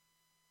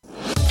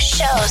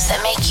Shows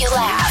that make you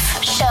laugh.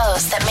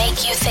 Shows that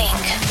make you think.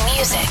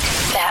 Music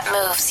that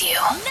moves you.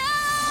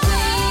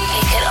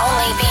 It could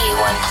only be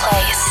one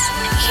place.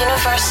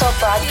 Universal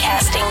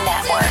Broadcasting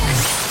Network.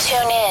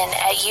 Tune in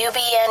at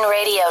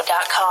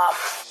ubnradio.com.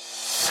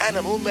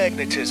 Animal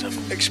Magnetism,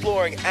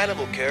 exploring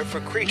animal care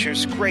for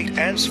creatures great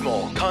and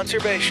small,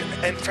 conservation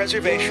and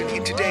preservation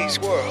in today's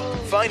world.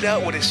 Find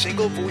out what a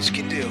single voice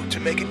can do to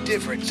make a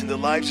difference in the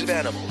lives of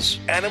animals.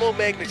 Animal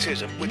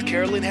Magnetism with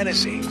Carolyn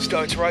Hennessy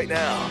starts right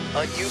now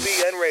on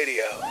UBN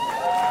Radio.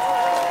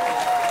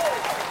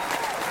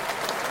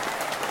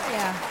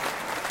 Yeah.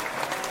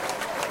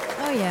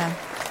 Oh, yeah.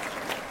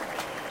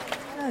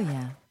 Oh,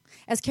 yeah.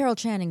 As Carol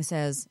Channing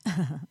says,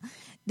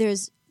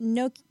 there's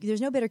no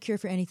better cure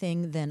for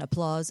anything than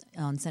applause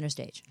on center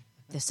stage.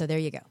 So there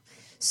you go.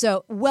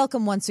 So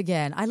welcome once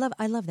again. I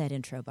love that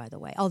intro, by the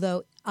way.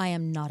 Although I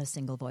am not a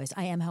single voice,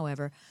 I am,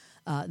 however,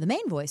 the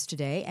main voice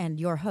today, and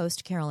your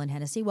host, Carolyn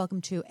Hennessy.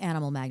 Welcome to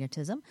Animal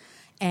Magnetism.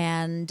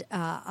 And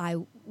I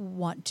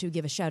want to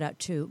give a shout-out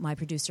to my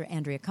producer,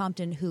 Andrea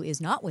Compton, who is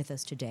not with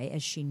us today,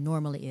 as she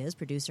normally is,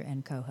 producer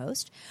and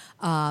co-host.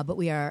 But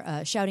we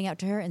are shouting out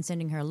to her and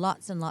sending her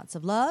lots and lots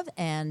of love,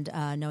 and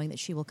knowing that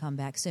she will come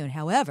back soon.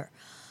 However,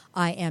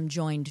 I am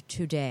joined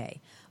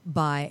today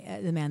by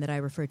the man that I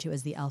refer to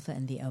as the Alpha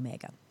and the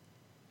Omega,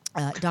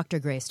 Dr.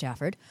 Gray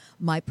Stafford,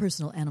 my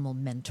personal animal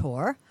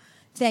mentor.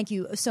 Thank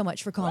you so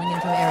much for calling in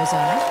from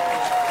Arizona.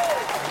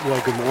 Well,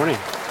 good morning.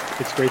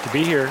 It's great to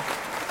be here.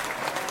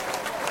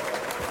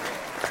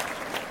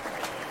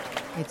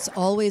 It's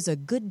always a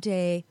good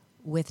day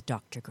with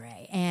Dr.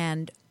 Gray.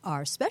 And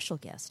our special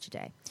guest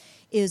today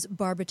is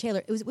Barbara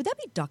Taylor. Would that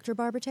be Dr.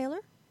 Barbara Taylor?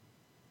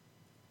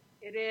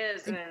 It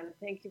is, and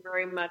thank you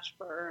very much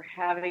for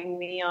having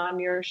me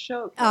on your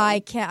show,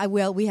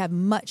 Well, we have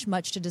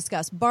much to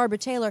discuss. Barbara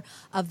Taylor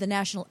of the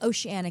National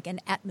Oceanic and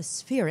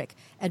Atmospheric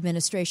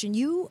Administration.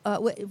 We're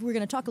going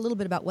to talk a little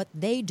bit about what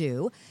they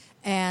do,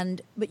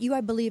 but you,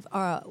 I believe,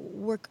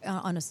 work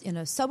in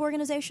a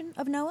sub-organization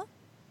of NOAA?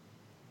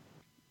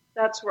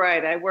 That's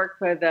right. I work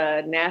for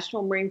the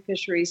National Marine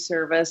Fisheries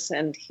Service,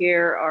 and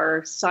here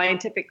our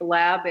scientific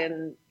lab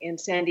in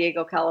San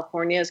Diego,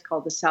 California is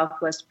called the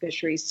Southwest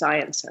Fisheries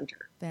Science Center.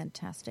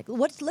 Fantastic.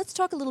 Let's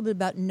talk a little bit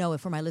about NOAA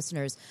for my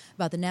listeners,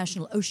 about the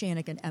National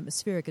Oceanic and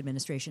Atmospheric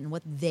Administration and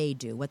what they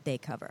do, what they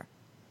cover.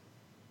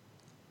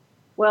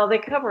 Well, they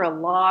cover a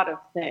lot of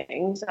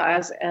things,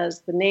 as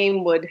the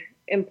name would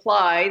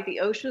imply, the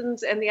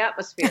oceans and the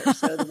atmosphere.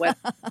 So the weather,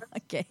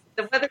 okay.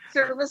 The Weather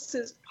Service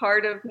is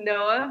part of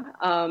NOAA,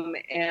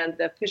 and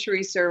the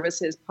Fisheries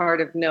Service is part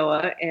of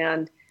NOAA,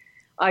 and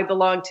I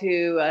belong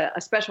to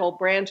a special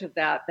branch of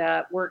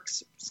that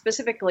works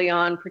specifically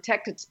on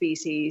protected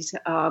species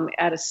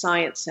at a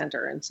science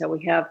center. And so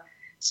we have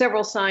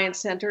several science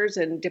centers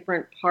in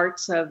different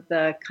parts of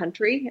the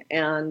country,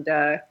 and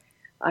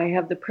I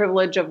have the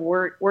privilege of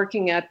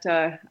working at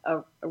a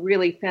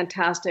really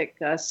fantastic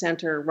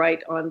center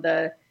right on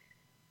the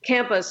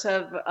campus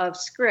of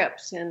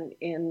Scripps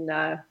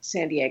in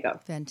San Diego.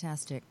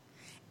 Fantastic.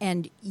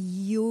 And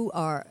you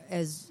are,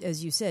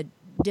 as you said,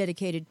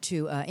 dedicated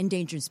to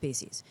endangered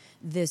species.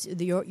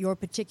 Your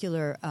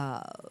particular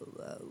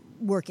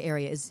work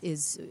area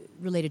is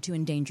related to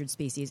endangered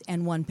species,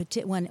 and one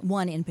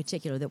in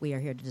particular that we are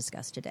here to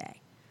discuss today.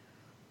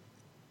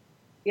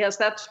 Yes,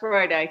 that's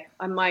right.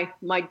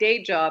 My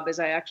day job is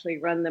I actually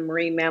run the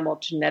Marine Mammal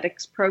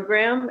Genetics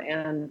Program,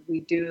 and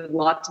we do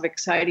lots of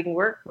exciting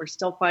work. We're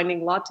still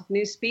finding lots of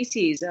new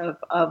species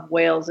of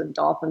whales and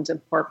dolphins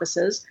and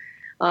porpoises.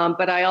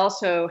 But I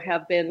also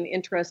have been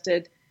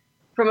interested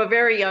from a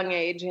very young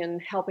age in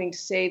helping to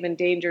save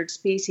endangered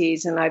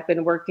species, and I've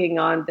been working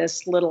on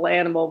this little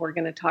animal we're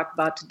going to talk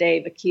about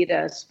today,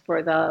 vaquitas,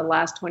 for the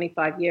last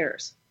 25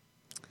 years.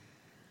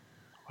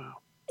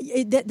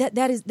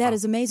 That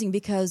is amazing,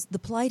 because the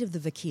plight of the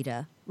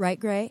vaquita, right,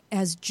 Gray,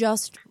 has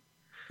just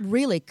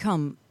really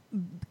come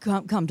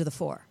to the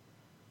fore.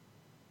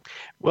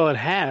 Well, it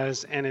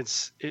has, and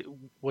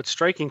what's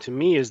striking to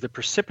me is the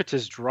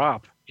precipitous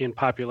drop in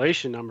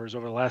population numbers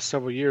over the last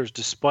several years,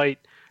 despite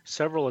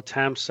several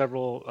attempts,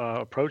 several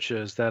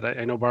approaches that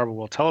I know Barbara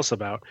will tell us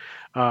about.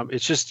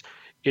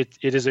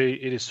 It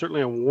is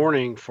certainly a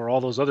warning for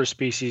all those other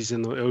species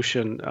in the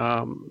ocean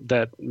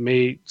that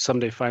may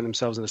someday find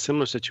themselves in a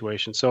similar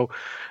situation. So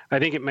I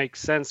think it makes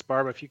sense,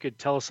 Barbara, if you could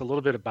tell us a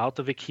little bit about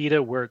the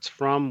vaquita, where it's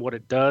from, what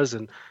it does,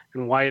 and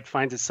why it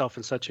finds itself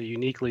in such a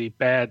uniquely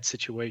bad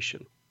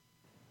situation.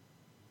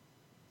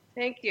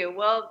 Thank you.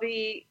 Well,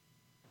 the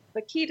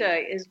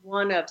vaquita is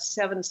one of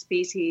 7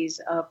 species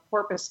of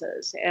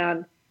porpoises.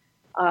 And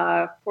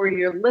for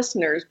your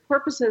listeners,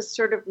 porpoises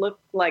sort of look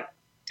like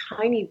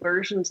tiny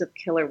versions of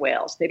killer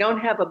whales. They don't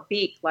have a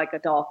beak like a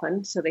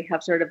dolphin, so they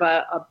have sort of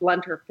a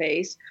blunter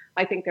face.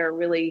 I think they're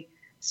really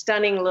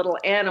stunning little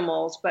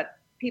animals, but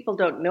people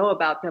don't know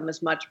about them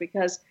as much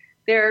because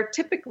they're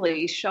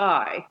typically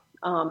shy.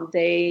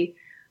 They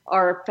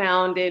are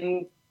found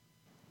in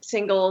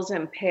singles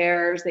and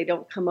pairs. They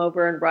don't come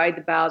over and ride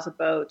the bows of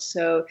boats,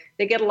 so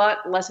they get a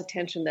lot less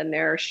attention than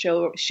their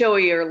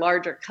showier,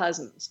 larger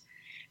cousins.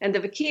 And the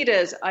vaquita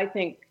is, I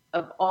think,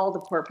 of all the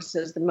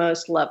porpoises, the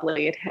most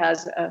lovely. It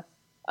has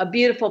a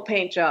beautiful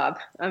paint job.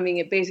 I mean,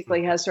 it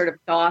basically has sort of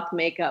goth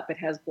makeup. It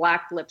has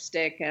black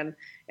lipstick and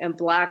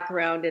black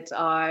around its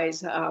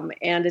eyes.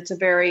 And it's a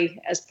very,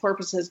 as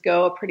porpoises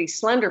go, a pretty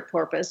slender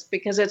porpoise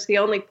because it's the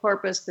only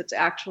porpoise that's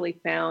actually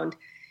found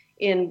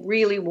in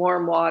really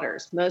warm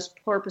waters. Most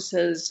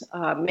porpoises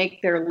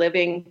make their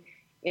living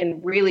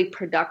in really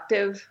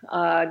productive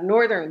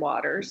northern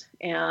waters.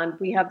 And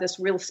we have this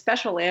real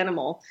special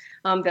animal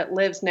that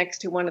lives next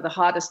to one of the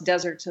hottest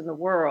deserts in the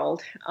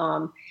world.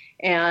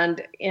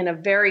 And in a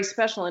very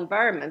special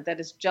environment that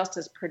is just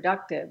as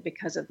productive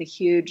because of the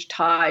huge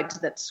tides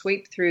that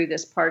sweep through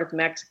this part of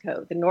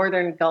Mexico, the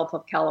northern Gulf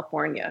of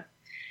California.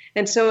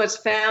 And so it's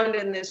found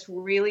in this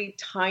really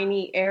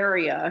tiny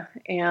area.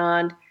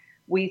 And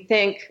we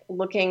think,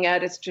 looking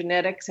at its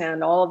genetics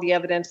and all of the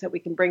evidence that we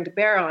can bring to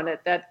bear on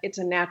it, that it's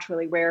a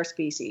naturally rare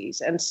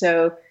species. And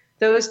so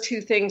those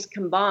two things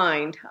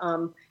combined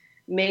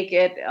make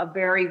it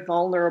very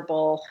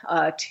vulnerable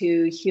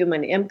to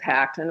human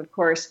impact. And of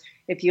course,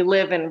 if you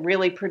live in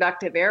really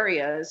productive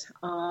areas,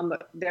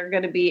 there are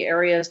going to be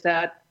areas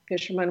that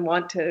fishermen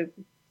want to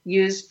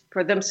use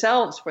for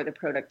themselves for the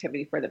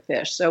productivity for the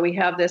fish. So we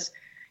have this,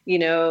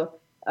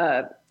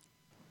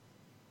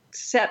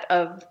 set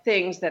of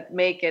things that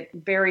make it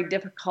very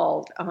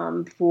difficult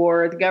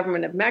for the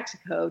government of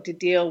Mexico to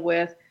deal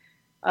with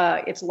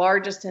its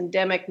largest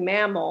endemic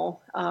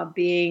mammal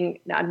being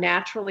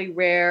naturally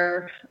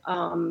rare,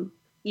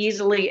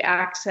 easily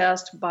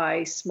accessed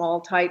by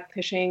small type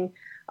fishing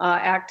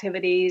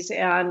activities,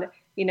 and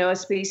a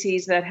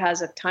species that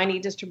has a tiny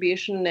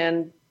distribution,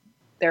 and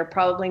there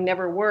probably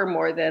never were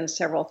more than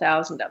several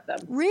thousand of them.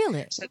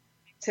 Really? So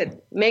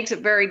it makes it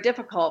very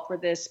difficult for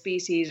this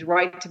species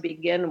right to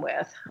begin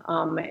with.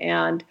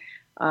 And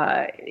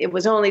it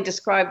was only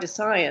described to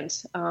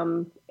science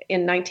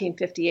in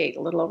 1958, a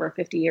little over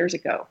 50 years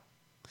ago.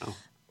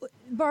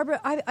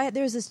 Barbara,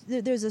 there's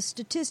a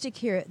statistic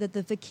here that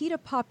the vaquita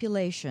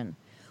population,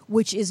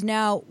 which is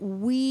now,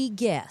 we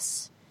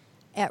guess,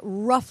 at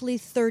roughly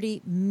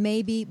 30,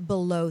 maybe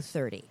below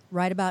 30,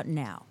 right about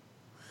now.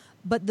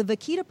 But the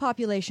vaquita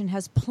population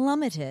has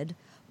plummeted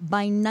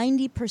by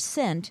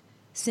 90%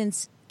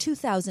 since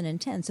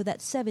 2010, so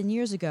that's 7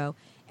 years ago,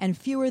 and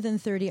fewer than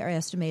 30 are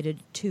estimated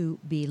to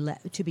be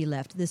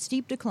left. The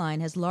steep decline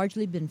has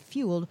largely been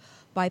fueled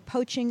by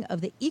poaching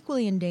of the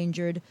equally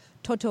endangered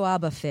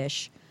totoaba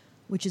fish,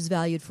 which is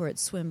valued for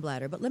its swim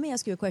bladder. But let me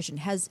ask you a question: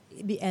 and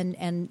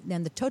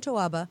the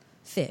totoaba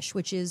fish,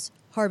 which is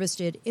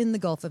harvested in the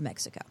Gulf of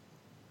Mexico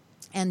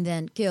and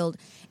then killed,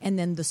 and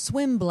then the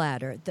swim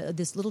bladder,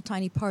 this little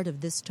tiny part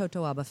of this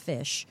totoaba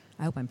fish,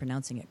 I hope I'm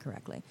pronouncing it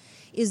correctly,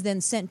 is then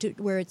sent to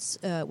where it's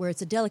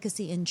a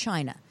delicacy in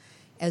China,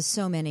 as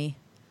so many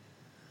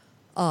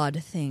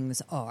odd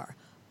things are.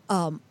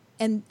 And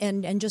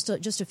just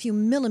a few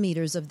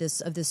millimeters of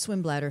this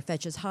swim bladder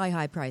fetches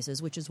high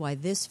prices, which is why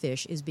this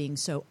fish is being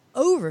so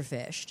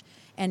overfished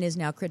and is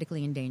now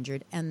critically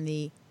endangered. And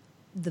the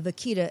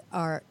vaquita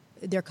are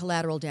their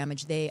collateral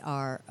damage. They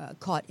are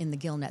caught in the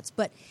gill nets.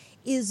 But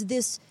is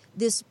this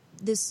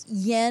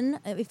yen,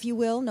 if you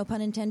will, no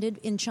pun intended,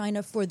 in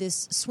China for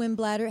this swim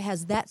bladder,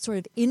 has that sort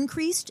of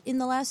increased in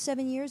the last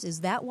 7 years? Is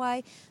that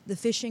why the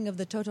fishing of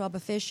the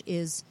totoaba fish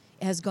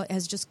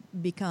has just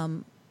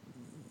become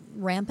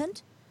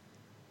rampant?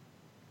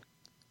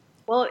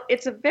 Well,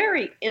 it's a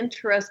very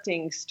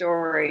interesting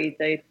story,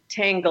 the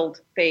tangled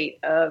fate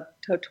of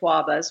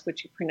totoabas,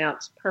 which you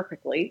pronounced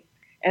perfectly,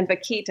 and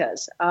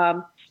vaquitas.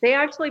 They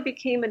actually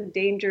became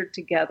endangered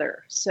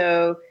together.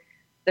 So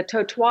the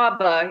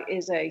totoaba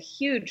is a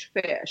huge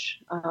fish.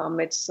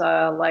 It's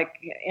like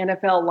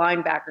NFL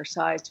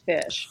linebacker-sized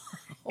fish.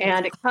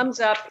 And it comes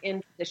up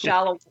in the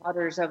shallow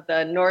waters of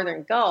the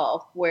northern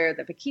Gulf where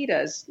the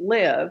vaquitas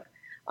live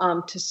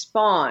to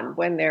spawn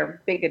when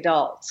they're big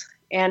adults.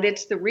 And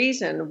it's the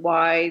reason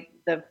why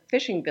the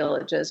fishing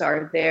villages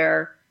are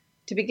there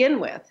to begin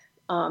with.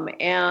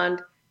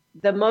 And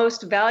the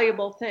most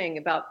valuable thing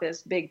about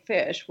this big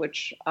fish,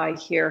 which I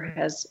hear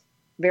has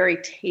very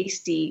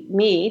tasty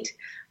meat,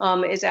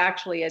 is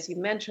actually, as you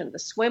mentioned, the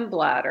swim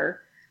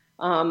bladder,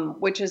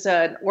 which is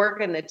an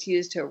organ that's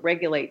used to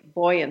regulate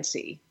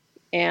buoyancy.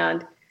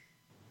 And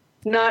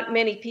not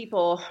many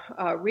people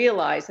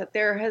realize that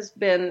there has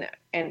been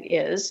and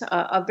is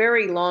a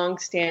very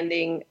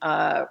long-standing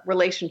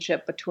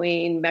relationship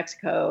between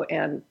Mexico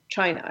and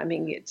China. I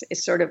mean,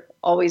 it's sort of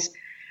always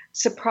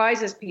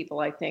surprises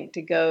people, I think,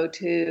 to go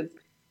to,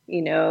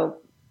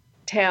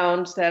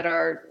 towns that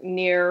are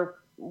near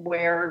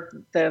where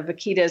the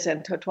vaquitas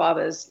and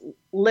totoabas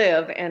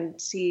live and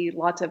see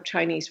lots of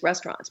Chinese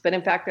restaurants. But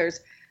in fact,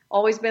 there's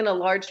always been a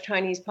large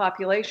Chinese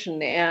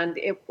population, and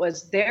it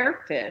was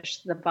their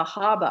fish, the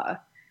bajaba,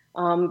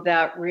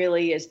 that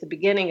really is the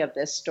beginning of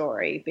this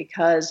story,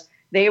 because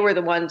they were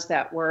the ones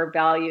that were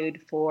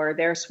valued for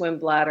their swim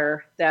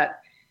bladder.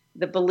 That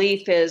the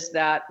belief is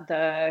that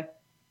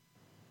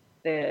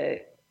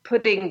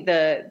putting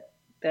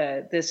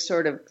this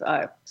sort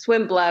of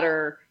swim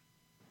bladder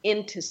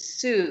into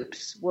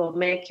soups will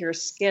make your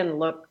skin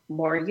look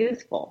more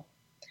youthful.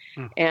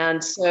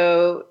 And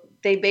so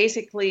they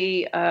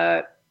basically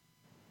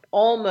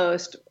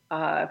almost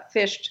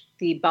fished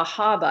the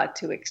bahaba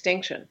to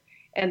extinction.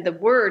 And the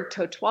word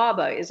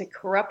totoaba is a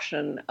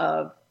corruption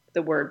of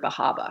the word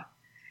bahaba.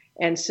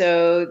 And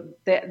so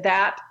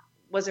that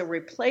was a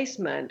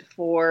replacement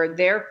for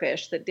their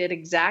fish that did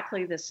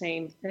exactly the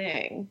same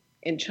thing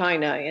in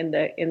China in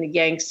the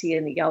Yangtze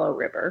and the Yellow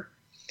River.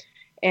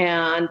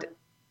 And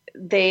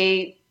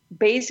they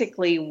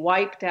basically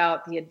wiped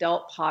out the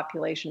adult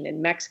population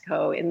in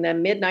Mexico in the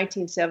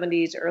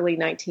mid-1970s, early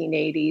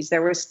 1980s.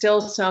 There was still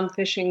some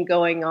fishing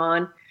going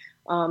on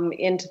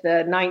into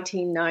the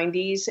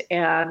 1990s,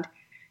 and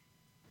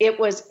it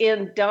was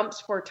in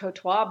dumps for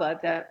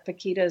totoaba that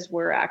vaquitas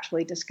were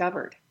actually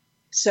discovered.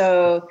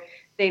 So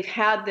they've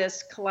had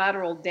this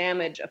collateral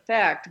damage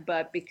effect,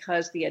 but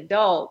because the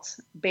adults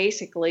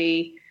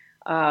basically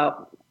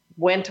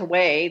went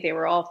away, they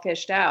were all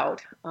fished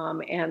out,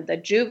 and the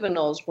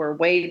juveniles were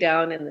way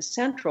down in the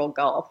central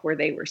Gulf where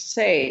they were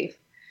safe.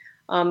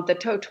 The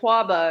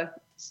totoaba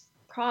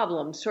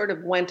problem sort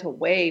of went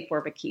away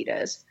for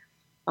vaquitas.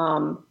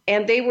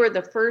 And they were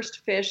the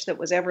first fish that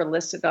was ever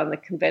listed on the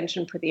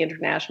Convention for the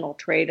International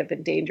Trade of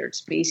Endangered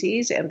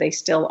Species, and they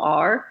still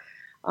are.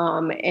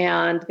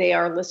 And they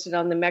are listed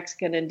on the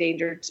Mexican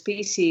Endangered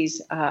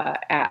Species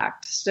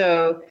Act.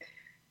 So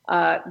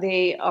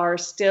they are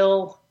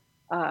still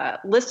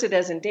listed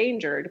as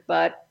endangered,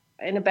 but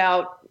in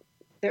about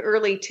the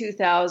early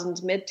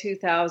 2000s,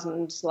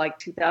 mid-2000s, like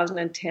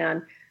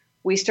 2010,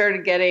 we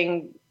started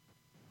getting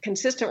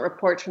consistent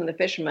reports from the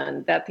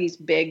fishermen that these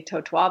big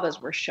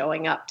totoabas were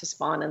showing up to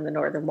spawn in the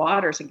northern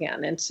waters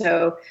again. And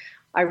so,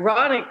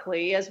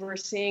 ironically, as we're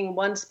seeing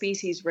one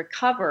species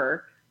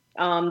recover,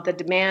 the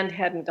demand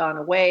hadn't gone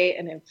away.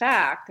 And in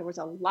fact, there was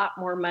a lot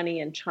more money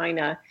in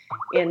China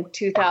in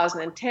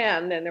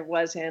 2010 than there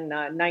was in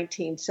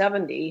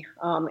 1970.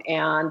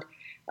 And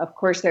of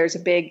course, there's a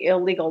big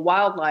illegal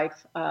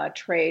wildlife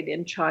trade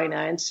in China.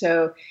 And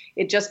so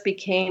it just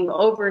became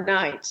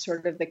overnight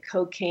sort of the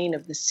cocaine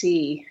of the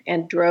sea,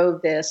 and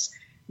drove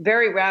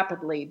very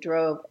rapidly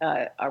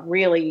a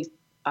really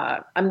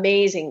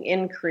amazing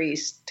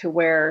increase to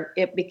where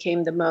it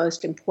became the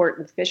most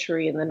important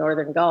fishery in the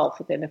Northern Gulf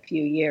within a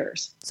few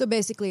years. So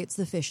basically, it's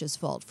the fish's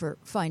fault for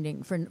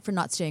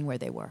not staying where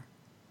they were.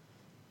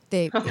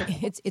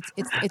 It's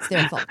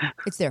their fault.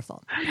 It's their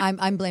fault.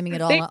 I'm blaming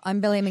it all. I'm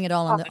blaming it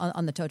all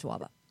on the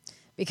totoaba,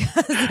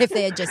 because if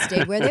they had just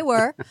stayed where they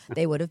were,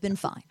 they would have been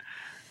fine.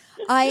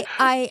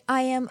 I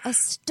am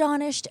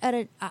astonished at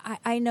it.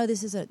 I know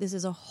this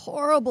is a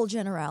horrible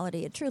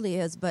generality. It truly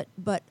is, but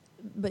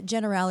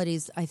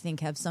generalities, I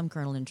think, have some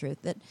kernel in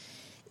truth. That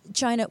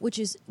China, which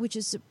is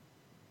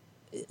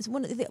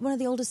one of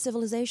the oldest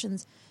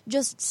civilizations,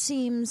 just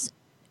seems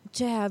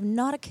to have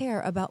not a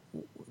care about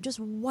just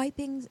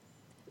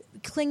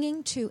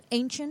clinging to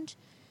ancient,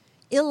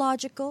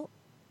 illogical,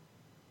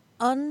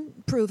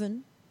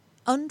 unproven,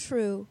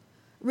 untrue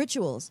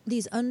rituals.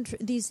 These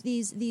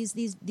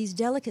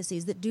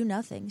delicacies that do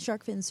nothing,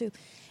 shark fin soup,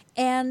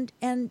 and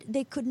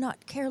they could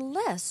not care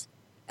less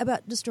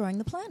about destroying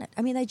the planet.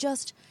 I mean, it's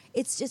just,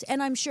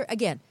 and I'm sure,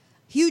 again,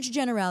 huge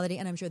generality,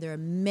 and I'm sure there are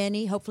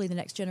many, hopefully the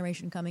next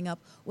generation coming up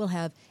will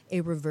have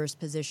a reverse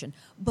position.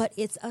 But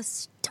it's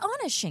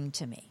astonishing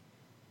to me.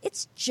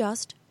 It's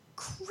just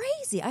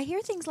crazy. I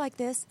hear things like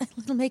this.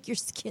 It'll make your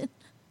skin,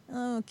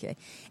 okay.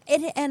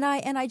 And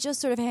I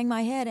just sort of hang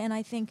my head, and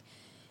I think,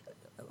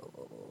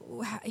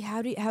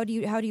 how do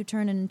you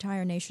turn an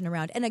entire nation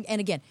around? And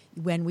again,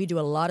 when we do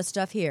a lot of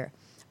stuff here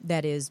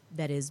that is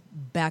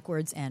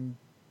backwards and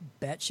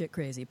batshit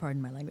crazy,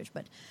 pardon my language,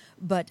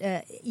 but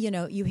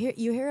you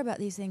hear about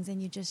these things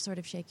and you just sort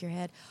of shake your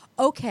head.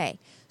 Okay,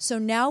 so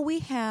now we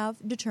have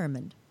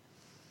determined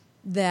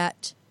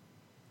that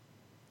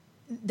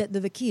the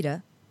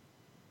vaquita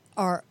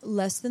are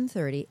less than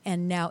 30,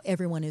 and now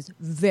everyone is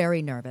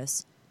very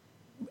nervous,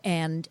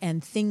 and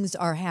things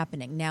are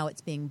happening. Now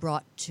it's being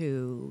brought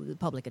to the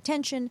public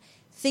attention.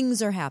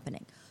 Things are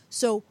happening.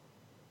 So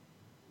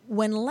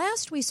when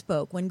last we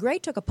spoke, when Gray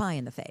took a pie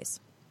in the face,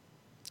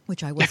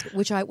 which I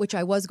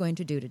was going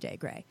to do today,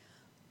 Gray.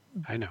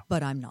 I know,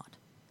 but I'm not.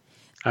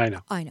 I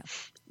know.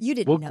 You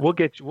didn't know. We'll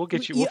get you. We'll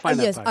find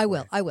that. Yes, pie I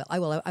will.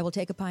 I will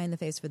take a pie in the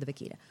face for the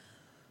vaquita.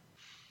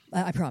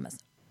 I promise.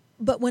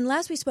 But when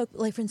last we spoke,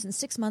 like for instance,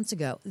 6 months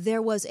ago,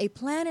 there was a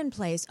plan in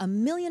place, $1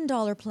 million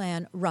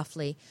plan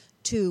roughly,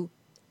 to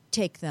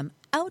take them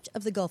out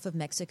of the Gulf of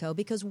Mexico,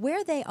 because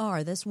where they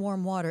are, this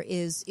warm water,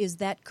 is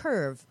that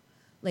curve,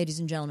 ladies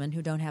and gentlemen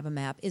who don't have a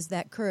map, is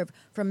that curve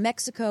from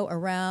Mexico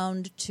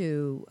around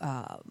to,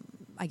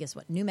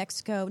 New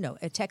Mexico? No,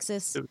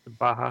 Texas. To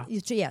Baja.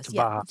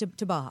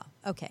 To Baja.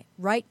 Okay,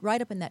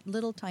 right up in that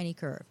little tiny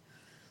curve.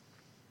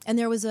 And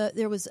there was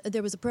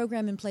a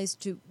program in place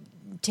to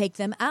take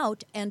them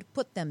out and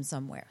put them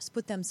somewhere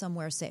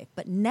safe.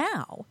 But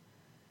now,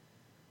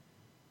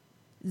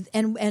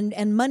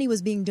 and money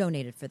was being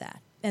donated for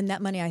that, and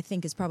that money I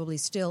think is probably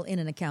still in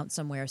an account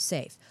somewhere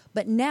safe.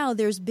 But now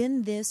there's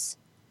been this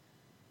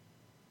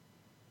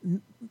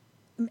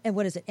and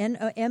what is it?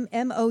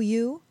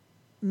 MOU,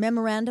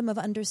 Memorandum of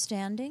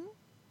Understanding.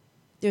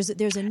 There's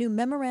a new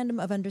Memorandum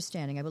of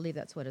Understanding. I believe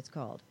that's what it's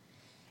called.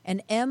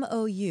 An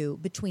MOU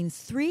between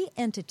three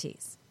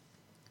entities.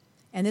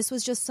 And this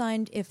was just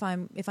signed, if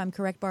I'm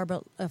correct,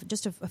 Barbara,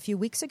 just a few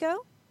weeks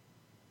ago?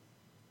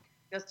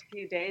 Just a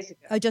few days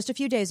ago. Just a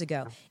few days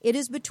ago. It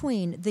is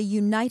between the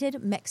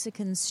United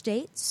Mexican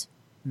States,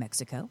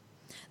 Mexico,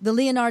 the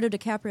Leonardo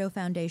DiCaprio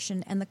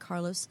Foundation, and the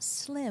Carlos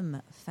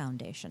Slim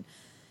Foundation.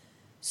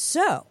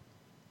 So,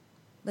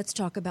 let's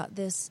talk about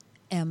this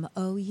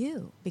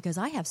MOU, because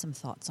I have some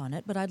thoughts on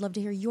it, but I'd love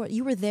to hear your...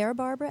 You were there,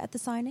 Barbara, at the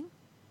signing?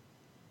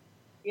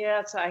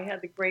 Yes, I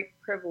had the great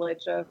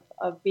privilege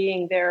of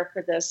being there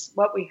for this,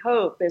 what we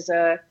hope is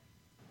a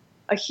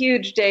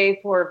huge day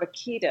for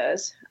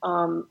vaquitas.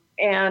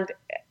 And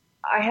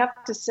I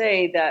have to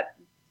say that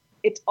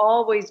it's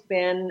always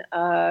been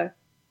a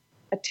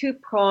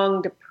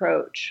two-pronged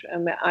approach.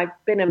 I've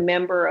been a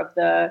member of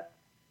the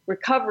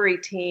recovery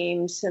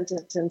team since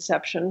its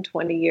inception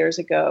 20 years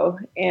ago,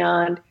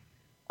 and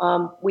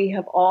we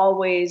have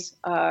always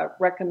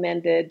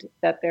recommended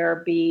that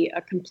there be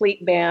a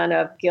complete ban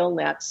of gill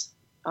nets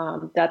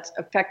that's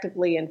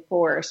effectively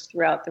enforced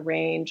throughout the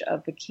range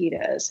of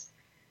vaquitas.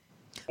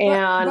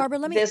 And Barbara,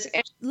 let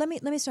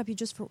me stop you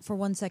just for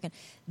 1 second.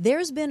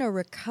 There's been a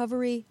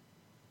recovery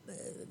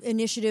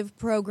initiative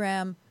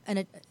program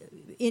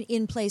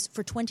in place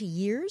for 20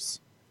 years?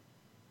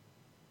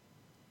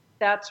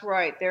 That's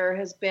right. There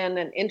has been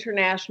an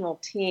international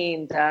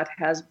team that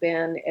has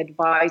been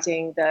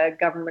advising the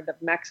government of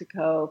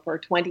Mexico for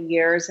 20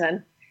 years,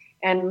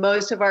 and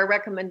most of our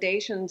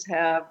recommendations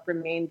have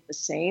remained the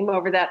same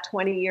over that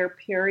 20-year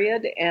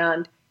period.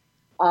 And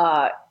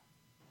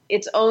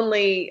it's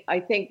only, I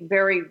think,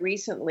 very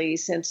recently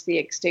since the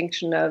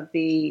extinction of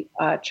the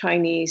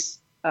Chinese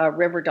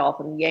river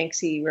dolphin,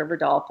 Yangtze river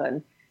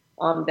dolphin,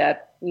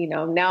 that,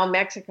 now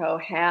Mexico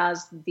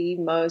has the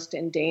most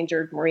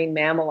endangered marine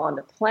mammal on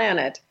the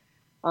planet.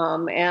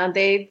 And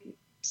they've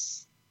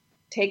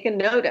taken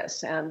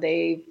notice, and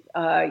they've,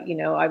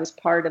 I was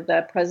part of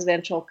the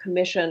Presidential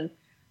Commission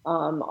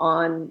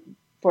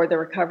for the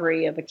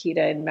recovery of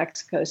vaquita in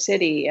Mexico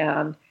City.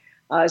 And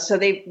so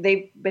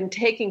they've been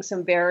taking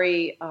some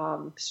very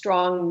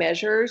strong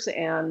measures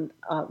and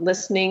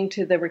listening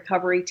to the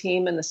recovery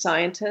team and the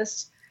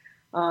scientists.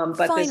 But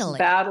Finally. This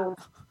battle...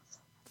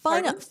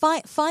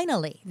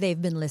 Finally,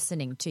 they've been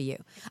listening to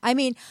you. I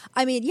mean,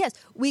 yes,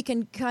 we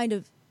can kind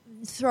of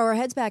throw our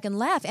heads back and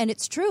laugh, and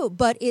it's true,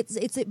 but it's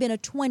been a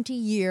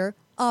 20-year,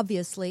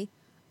 obviously,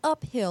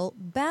 uphill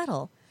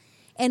battle.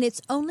 And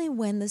it's only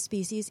when the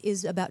species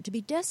is about to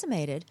be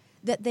decimated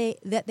that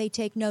they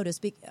take notice,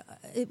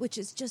 which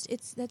is just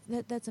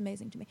that's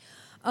amazing to me.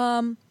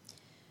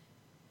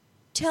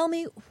 Tell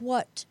me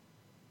what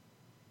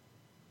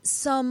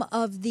some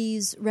of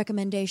these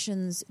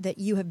recommendations that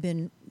you have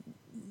been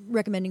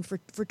recommending for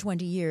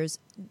 20 years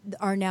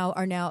are now.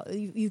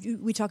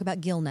 We talk about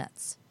gill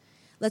nets.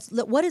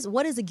 What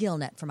is a gill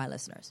net for my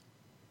listeners?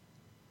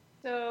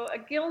 So a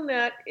gill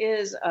net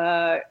is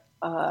a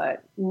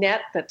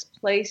net that's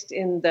placed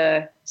in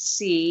the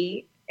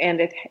sea,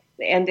 and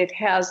it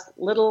has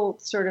little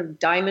sort of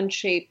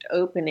diamond-shaped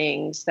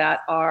openings that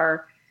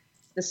are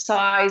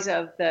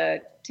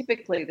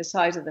typically the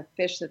size of the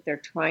fish that they're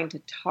trying to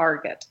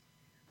target.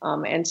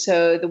 And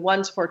so the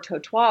ones for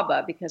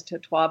totuaba, because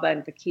totuaba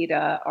and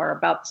vaquita are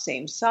about the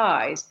same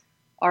size,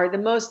 are the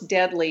most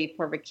deadly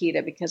for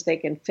vaquita because they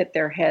can fit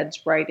their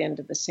heads right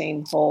into the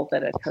same hole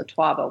that a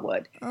totuaba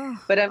would. Oh.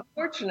 But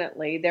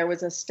unfortunately, there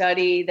was a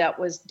study that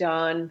was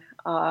done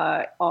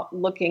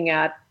looking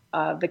at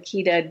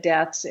vaquita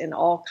deaths in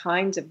all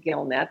kinds of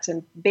gill nets,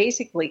 and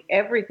basically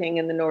everything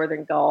in the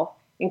Northern Gulf,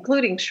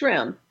 including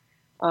shrimp,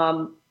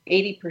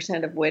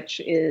 80% of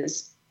which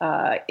is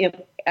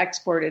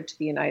exported to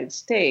the United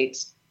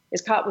States,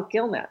 is caught with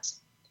gill nets.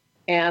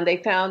 And they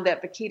found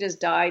that vaquitas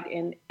died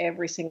in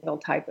every single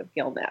type of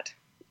gill net.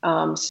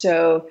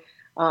 So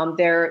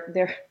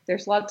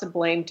there's lots of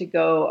blame to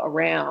go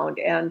around.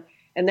 And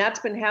that's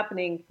been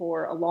happening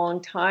for a long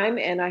time.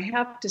 And I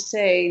have to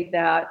say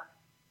that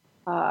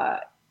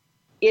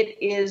it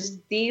is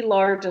the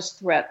largest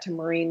threat to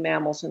marine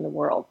mammals in the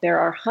world. There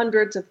are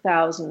hundreds of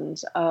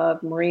thousands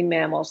of marine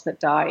mammals that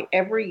die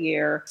every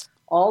year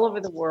all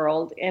over the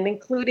world, and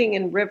including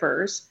in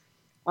rivers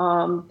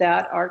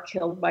that are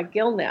killed by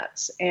gill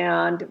nets.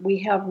 And we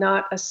have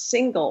not a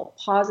single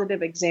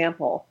positive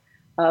example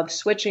of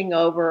switching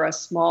over a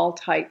small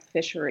type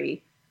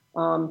fishery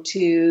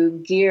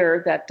to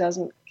gear that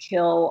doesn't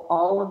kill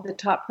all of the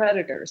top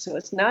predators. So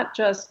it's not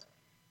just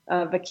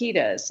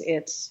vaquitas,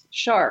 it's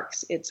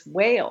sharks, it's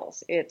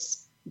whales,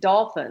 it's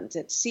dolphins,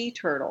 it's sea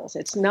turtles.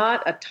 It's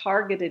not a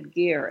targeted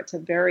gear. It's a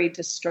very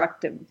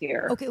destructive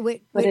gear. Okay,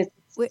 wait. It's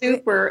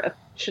super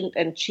efficient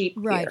and cheap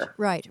gear.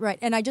 Right.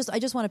 And I just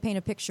want to paint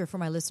a picture for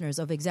my listeners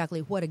of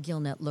exactly what a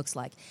gill net looks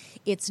like.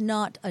 It's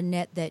not a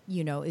net that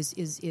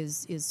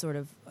is sort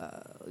of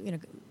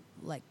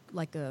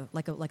like a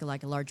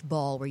large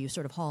ball where you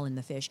sort of haul in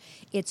the fish.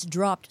 It's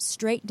dropped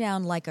straight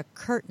down like a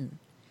curtain,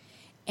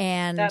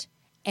 and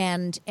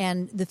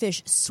the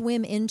fish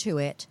swim into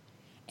it,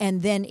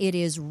 and then it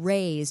is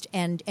raised,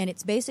 and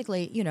it's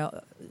basically,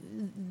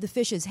 the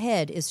fish's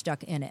head is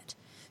stuck in it.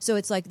 So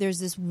it's like there's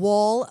this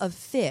wall of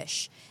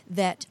fish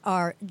that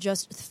are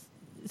just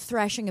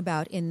thrashing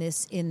about in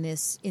this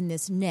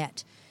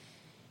net,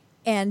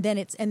 and then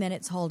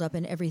it's hauled up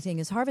and everything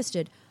is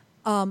harvested.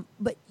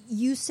 But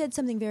you said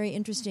something very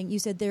interesting. You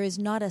said there is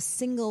not a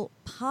single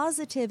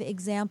positive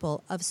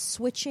example of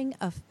switching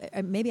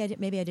maybe I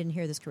didn't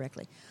hear this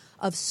correctly,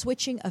 of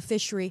switching a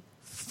fishery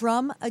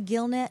from a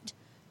gill net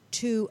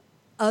to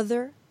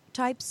other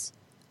types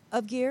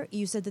of gear.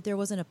 You said that there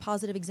wasn't a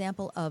positive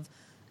example of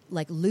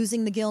like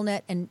losing the gill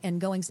net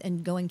and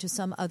going to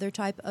some other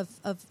type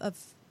of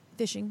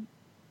fishing.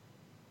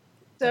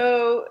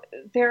 So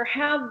there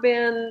have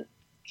been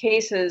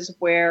cases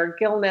where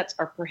gill nets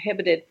are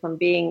prohibited from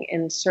being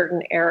in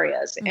certain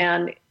areas. Mm-hmm.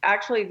 And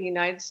actually the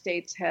United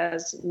States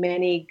has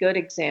many good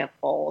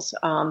examples,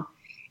 and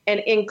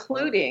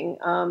including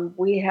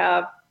we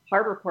have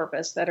harbor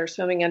porpoise that are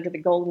swimming under the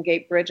Golden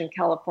Gate Bridge in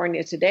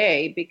California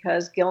today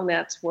because gill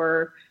nets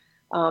were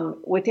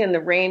within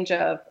the range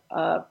of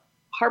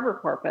harbor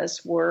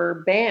porpoise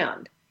were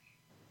banned.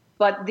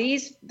 But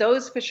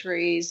those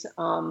fisheries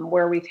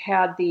where we've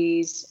had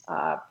these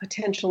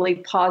potentially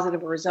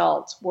positive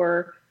results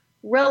were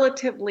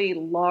relatively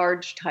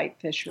large type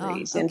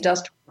fisheries,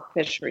 industrial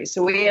fisheries.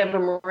 So we have a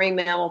Marine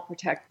Mammal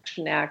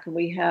Protection Act, and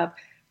we have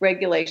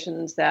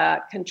regulations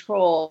that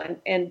control,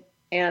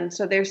 and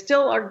so there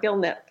still are gill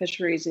net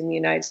fisheries in the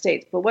United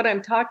States. But what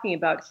I'm talking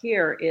about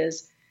here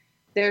is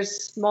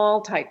there's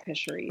small type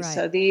fisheries. Right.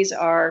 So these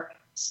are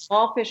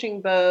small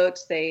fishing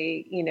boats.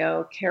 They,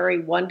 carry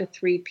 1 to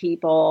 3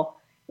 people.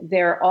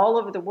 They're all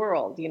over the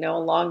world,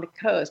 along the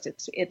coast.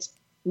 It's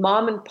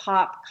mom and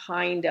pop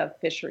kind of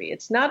fishery.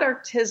 It's not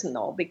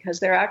artisanal because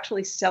they're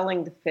actually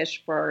selling the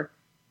fish for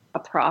a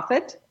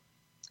profit,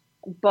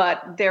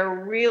 but they're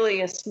really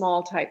a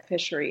small type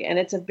fishery. And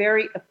it's a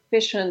very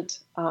efficient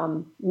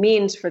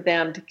means for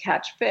them to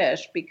catch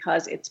fish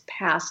because it's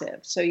passive.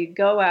 So you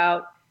go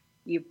out,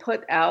 you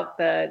put out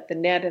the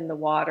net in the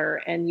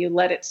water, and you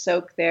let it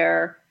soak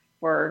there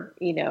for,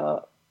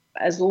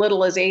 as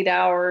little as 8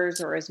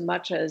 hours or as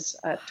much as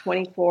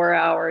 24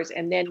 hours.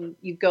 And then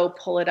you go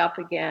pull it up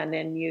again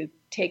and you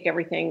take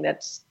everything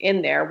that's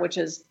in there, which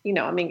is,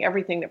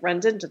 everything that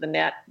runs into the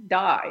net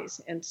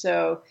dies. And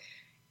so,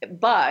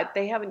 but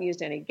they haven't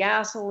used any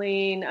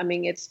gasoline.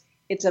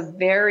 It's a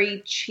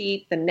very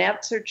cheap, the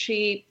nets are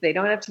cheap. They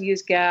don't have to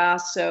use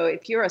gas. So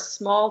if you're a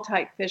small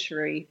type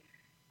fishery,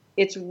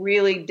 it's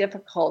really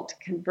difficult to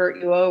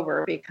convert you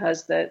over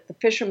because the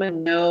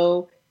fishermen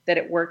know that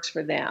it works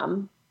for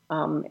them.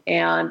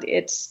 And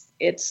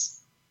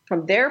it's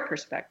from their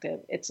perspective,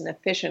 it's an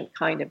efficient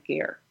kind of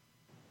gear.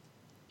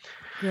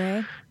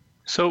 Gray?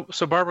 So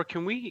Barbara,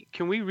 can we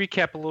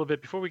recap a little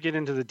bit before we get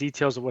into the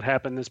details of what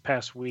happened this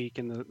past week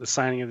and the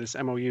signing of this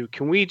MOU?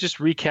 Can we just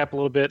recap a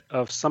little bit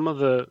of some of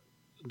the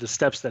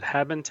steps that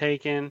have been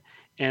taken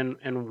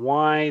and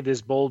why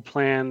this bold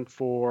plan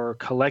for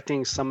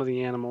collecting some of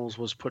the animals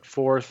was put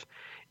forth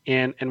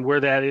and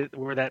where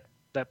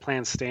that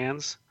plan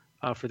stands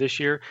for this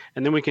year,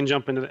 and then we can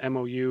jump into the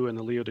MOU and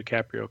the Leo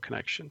DiCaprio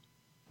connection.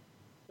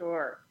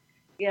 Sure.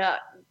 Yeah.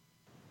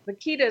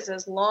 Vaquitas,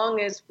 as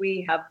long as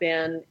we have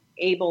been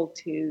able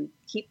to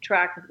keep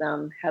track of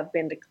them, have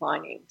been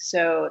declining.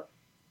 So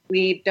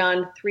we've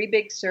done 3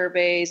 big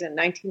surveys. In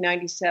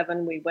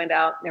 1997, we went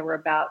out and there were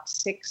about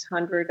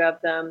 600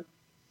 of them.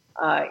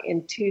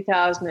 In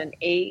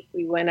 2008,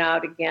 we went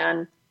out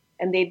again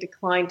and they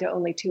declined to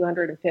only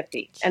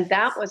 250. And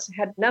that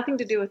had nothing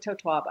to do with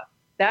Totoaba.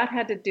 That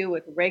had to do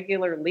with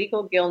regular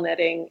legal gill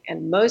netting,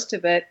 and most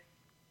of it,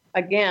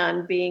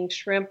 again, being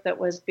shrimp that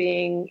was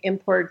being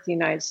imported to the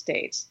United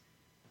States.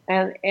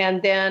 And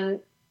then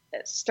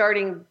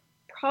starting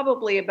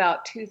probably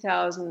about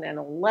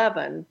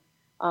 2011,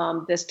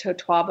 this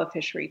Totoaba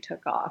fishery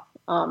took off.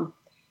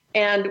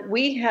 And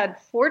we had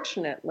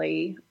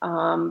fortunately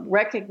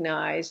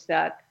recognized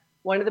that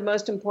one of the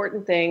most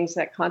important things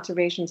that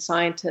conservation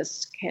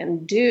scientists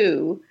can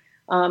do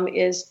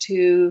is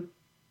to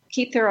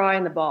keep their eye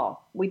on the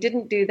ball. We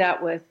didn't do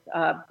that with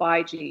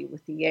Baiji,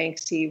 with the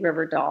Yangtze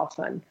River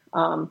dolphin.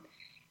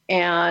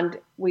 And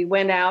we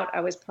went out. I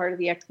was part of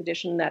the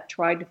expedition that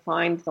tried to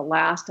find the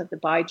last of the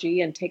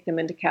Baiji and take them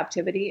into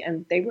captivity,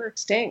 and they were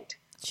extinct.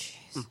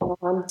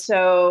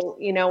 So,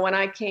 when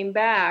I came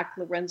back,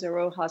 Lorenzo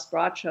Rojas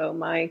Bracho,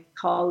 my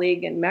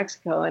colleague in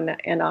Mexico,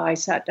 and I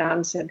sat down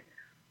and said,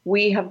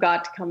 we have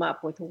got to come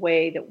up with a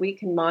way that we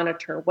can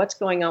monitor what's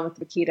going on with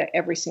vaquita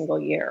every single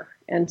year.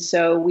 And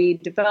so we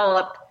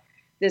developed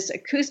this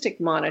acoustic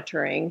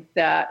monitoring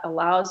that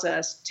allows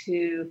us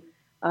to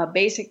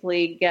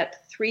basically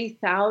get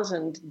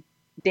 3,000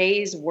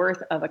 days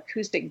worth of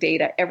acoustic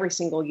data every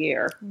single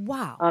year.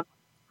 Wow.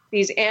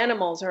 These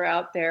animals are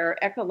out there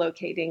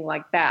echolocating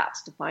like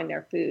bats to find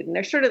their food. And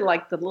they're sort of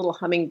like the little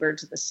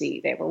hummingbirds of the sea.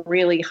 They have a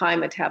really high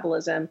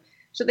metabolism,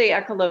 so they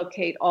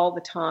echolocate all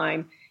the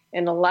time.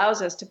 and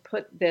allows us to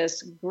put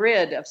this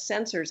grid of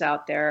sensors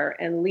out there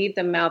and leave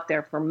them out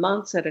there for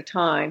months at a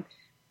time,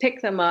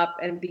 pick them up,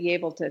 and be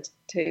able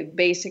to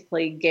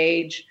basically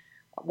gauge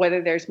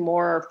whether there's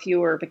more or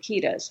fewer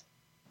vaquitas.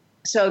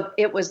 So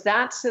it was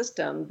that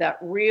system that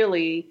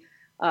really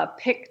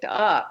picked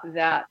up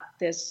that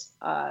this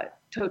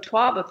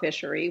Totoaba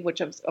fishery,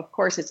 which of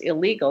course is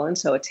illegal and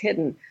so it's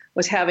hidden,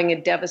 was having a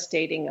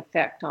devastating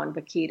effect on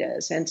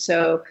vaquitas. And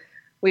so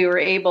we were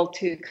able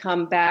to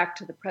come back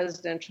to the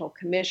Presidential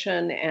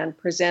Commission and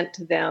present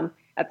to them.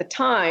 At the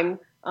time,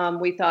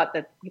 we thought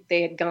that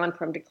they had gone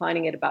from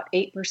declining at about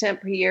 8%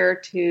 per year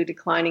to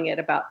declining at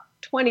about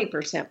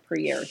 20% per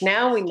year.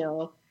 Now we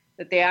know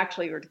that they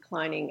actually were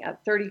declining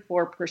at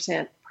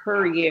 34%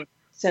 per year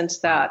since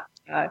that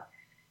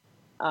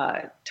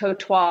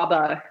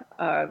Totoaba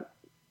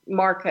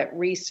market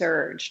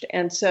resurged.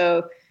 And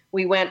so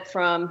we went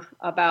from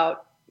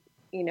about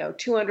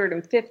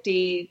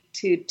 250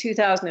 to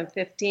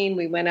 2015.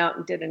 We went out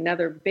and did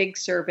another big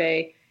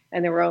survey,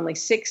 and there were only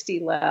 60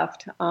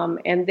 left.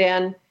 And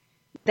then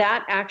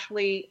that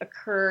actually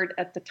occurred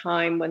at the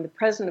time when the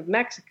president of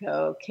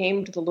Mexico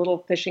came to the little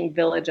fishing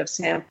village of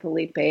San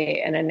Felipe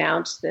and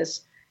announced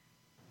this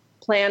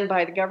plan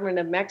by the government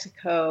of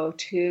Mexico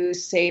to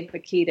save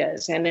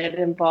vaquitas. And it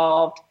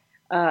involved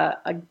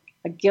a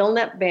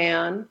gillnet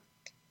ban,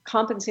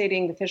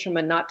 compensating the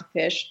fishermen not to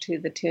fish to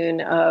the tune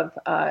of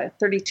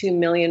 $32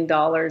 million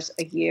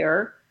a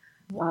year,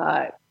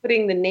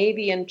 putting the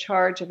Navy in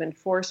charge of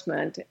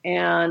enforcement,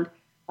 and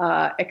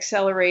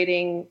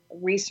accelerating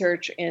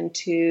research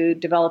into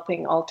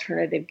developing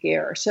alternative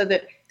gear. So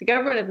that the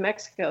government of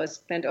Mexico has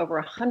spent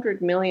over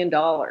 $100 million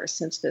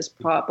since this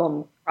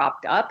problem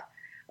cropped up.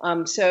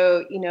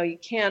 So, you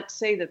can't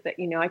say that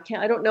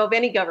I don't know of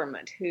any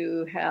government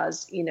who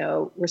has,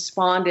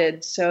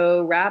 responded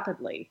so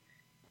rapidly.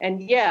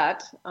 And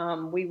yet,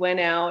 we went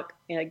out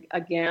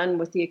again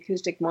with the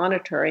acoustic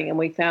monitoring, and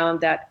we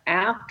found that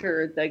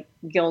after the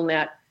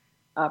gillnet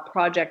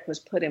project was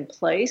put in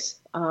place,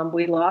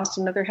 we lost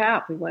another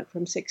half. We went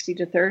from 60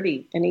 to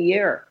 30 in a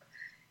year.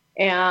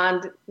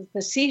 And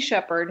the Sea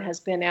Shepherd has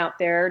been out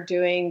there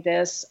doing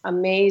this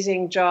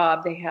amazing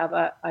job. They have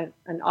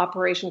an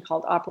operation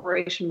called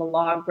Operation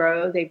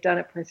Milagro. They've done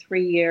it for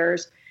 3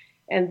 years.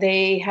 And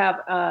they have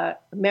a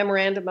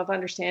memorandum of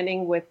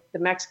understanding with the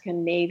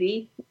Mexican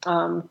Navy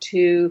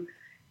to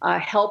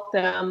help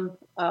them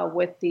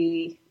with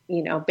the,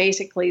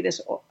 basically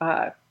this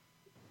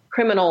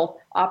criminal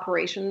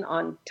operation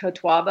on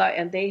Totoaba.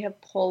 And they have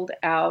pulled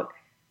out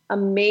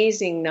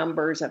amazing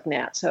numbers of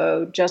nets.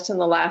 So just in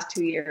the last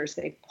 2 years,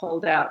 they've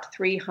pulled out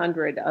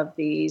 300 of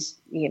these,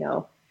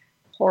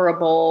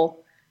 horrible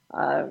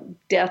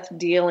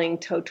death-dealing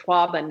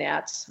Totoaba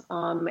nets,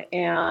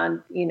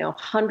 and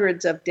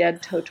hundreds of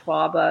dead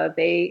Totoaba.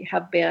 They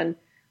have been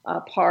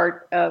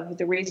part of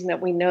the reason that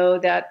we know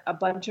that a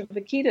bunch of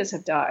vaquitas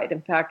have died.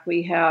 In fact,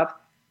 we have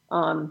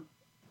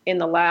in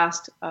the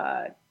last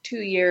 2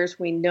 years,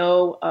 we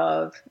know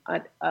of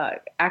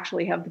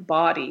actually have the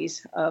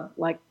bodies of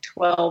like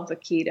 12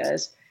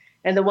 vaquitas.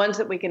 And the ones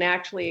that we can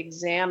actually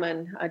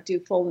examine, do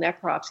full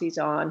necropsies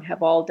on,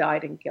 have all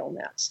died in gill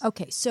nets.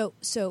 Okay, so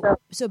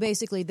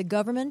basically, the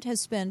government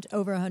has spent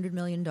over $100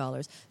 million,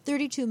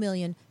 $32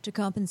 million to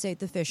compensate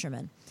the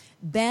fishermen.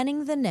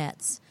 Banning the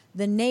nets,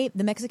 the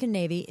Mexican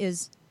Navy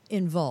is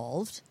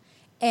involved,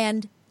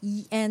 and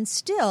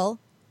still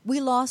we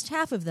lost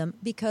half of them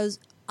because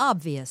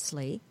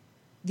obviously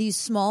these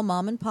small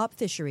mom and pop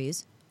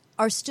fisheries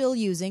are still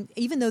using,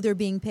 even though they're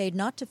being paid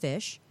not to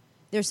fish,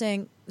 they're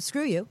saying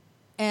screw you.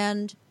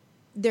 And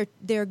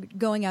they're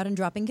going out and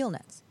dropping gill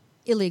nets,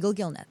 illegal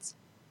gill nets.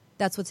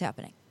 That's what's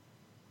happening.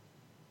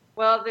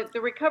 Well, the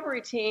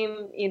recovery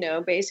team,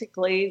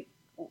 basically,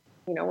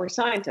 we're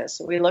scientists.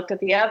 So we looked at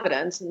the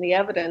evidence, and the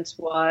evidence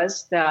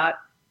was that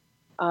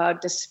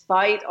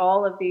despite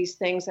all of these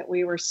things that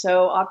we were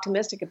so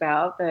optimistic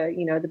about,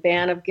 the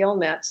ban of gill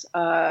nets,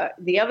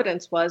 the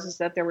evidence is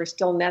that there were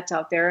still nets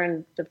out there,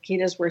 and the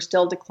vaquitas were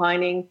still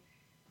declining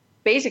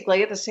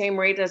basically at the same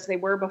rate as they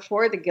were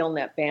before the gill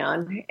net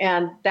ban.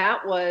 And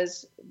that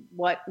was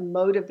what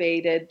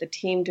motivated the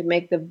team to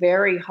make the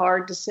very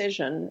hard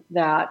decision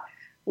that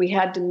we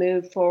had to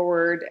move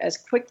forward as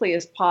quickly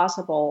as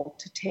possible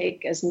to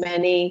take as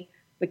many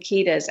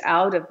vaquitas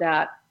out of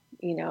that,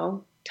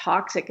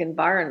 toxic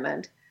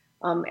environment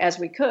as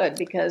we could,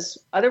 because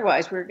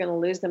otherwise we were going to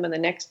lose them in the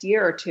next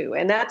year or two.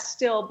 And that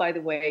still, by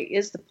the way,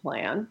 is the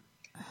plan.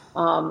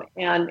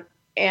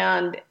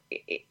 And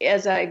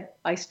as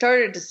I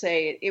started to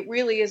say, it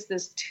really is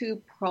this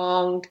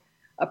two-pronged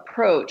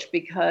approach,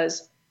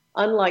 because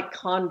unlike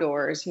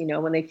condors,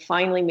 when they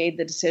finally made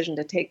the decision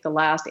to take the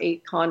last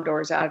 8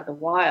 condors out of the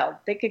wild,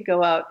 they could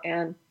go out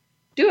and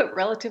do it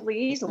relatively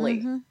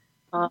easily.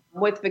 Mm-hmm.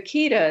 With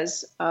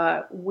vaquitas,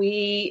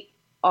 we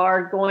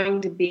are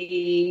going to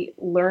be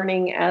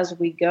learning as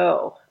we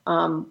go.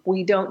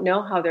 We don't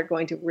know how they're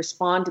going to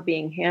respond to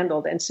being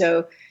handled. And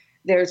so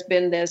there's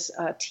been this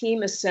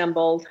team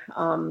assembled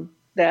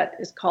that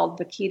is called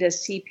Vaquita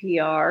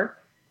CPR.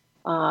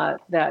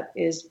 that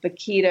is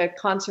vaquita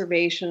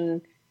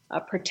conservation,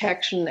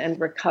 protection, and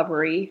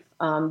recovery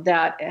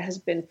that has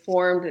been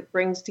formed. It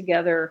brings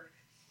together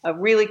a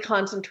really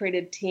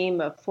concentrated team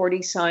of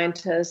 40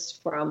 scientists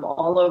from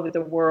all over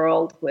the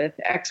world with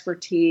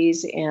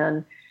expertise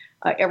in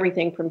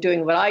everything from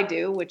doing what I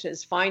do, which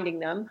is finding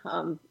them,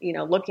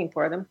 looking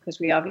for them, because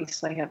we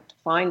obviously have to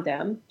find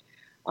them,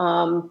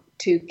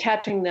 to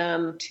catching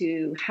them,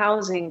 to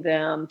housing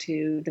them,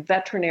 to the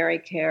veterinary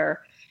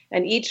care.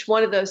 And each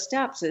one of those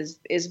steps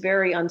is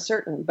very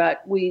uncertain.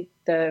 But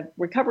the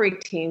recovery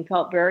team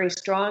felt very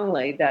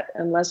strongly that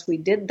unless we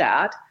did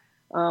that,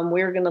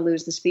 we're going to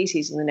lose the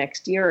species in the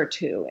next year or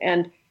two.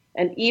 And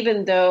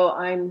even though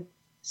I'm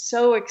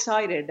so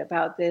excited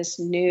about this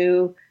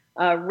new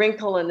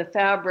wrinkle in the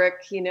fabric,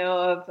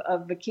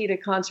 of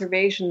vaquita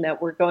conservation,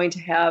 that we're going to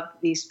have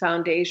these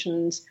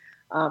foundations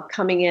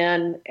coming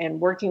in and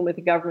working with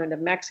the government of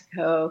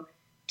Mexico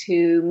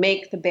to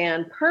make the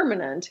ban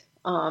permanent,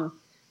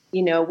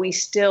 we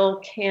still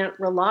can't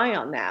rely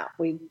on that.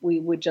 We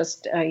would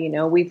just,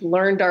 we've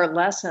learned our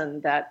lesson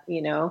that,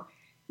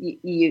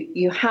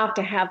 you have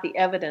to have the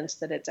evidence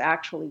that it's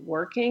actually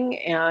working,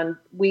 and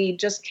we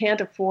just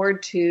can't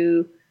afford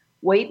to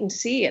wait and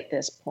see at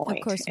this point.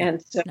 Of course not.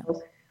 And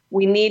so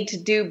we need to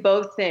do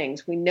both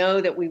things. We know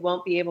that we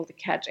won't be able to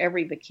catch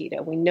every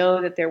vaquita. We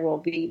know that there will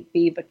be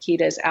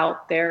vaquitas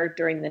out there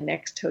during the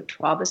next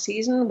Totrava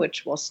season,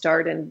 which will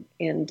start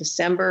in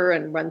December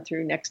and run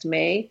through next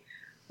May.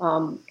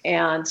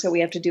 And so we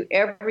have to do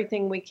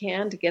everything we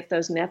can to get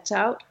those nets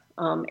out.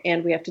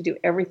 And we have to do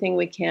everything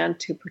we can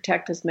to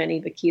protect as many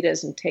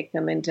vaquitas and take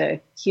them into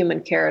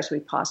human care as we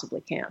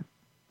possibly can.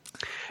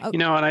 Okay.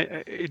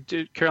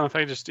 Carolyn, if I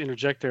could just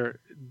interject there,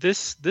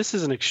 this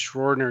is an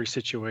extraordinary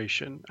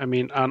situation. I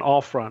mean, on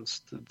all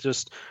fronts,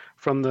 just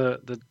from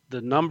the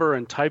number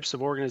and types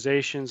of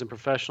organizations and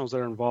professionals that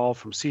are involved,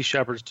 from Sea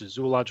Shepherds to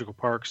zoological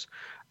parks.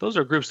 Those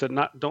are groups that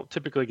don't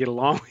typically get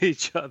along with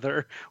each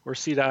other or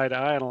see eye to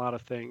eye on a lot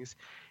of things.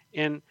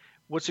 And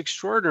what's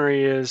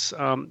extraordinary is,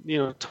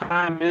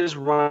 time is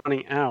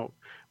running out,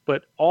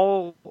 but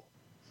all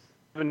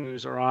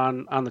avenues are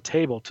on the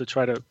table to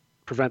try to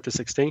prevent this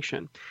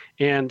extinction.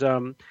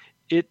 And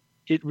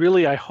it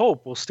really, I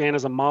hope, will stand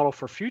as a model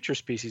for future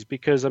species,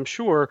 because I'm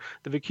sure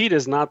the vaquita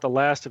is not the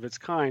last of its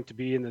kind to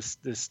be in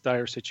this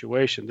dire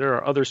situation. There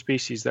are other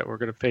species that we're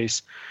going to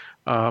face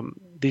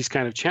these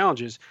kind of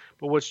challenges.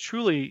 But what's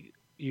truly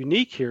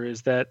unique here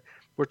is that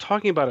we're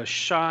talking about a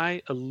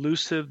shy,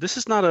 elusive. This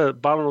is not a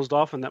bottlenose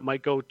dolphin that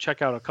might go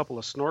check out a couple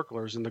of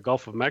snorkelers in the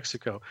Gulf of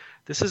Mexico.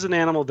 This is an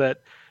animal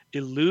that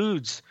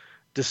eludes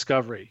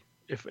discovery,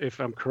 if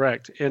I'm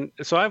correct. And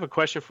so I have a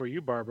question for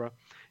you, Barbara.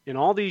 In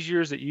all these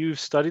years that you've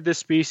studied this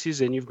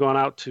species and you've gone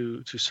out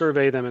to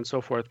survey them and so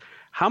forth,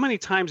 how many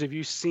times have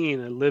you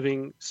seen a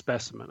living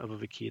specimen of a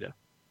vaquita?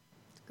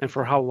 And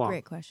for how long?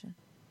 Great question.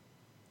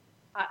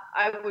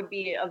 I would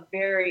be a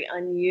very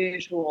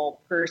unusual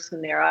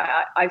person there.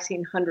 I've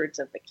seen hundreds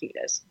of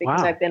vaquitas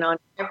because I've been on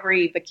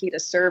every vaquita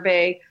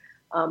survey.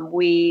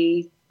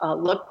 We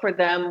look for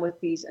them with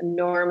these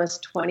enormous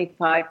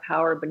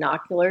 25-power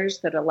binoculars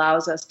that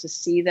allows us to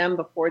see them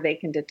before they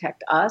can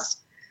detect us.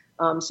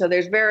 So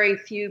there's very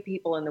few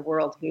people in the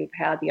world who've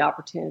had the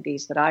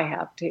opportunities that I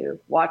have to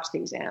watch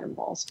these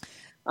animals.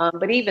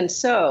 But even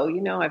so,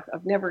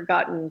 I've never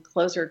gotten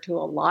closer to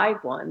a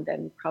live one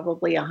than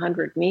probably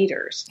 100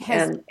 meters.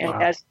 And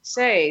as you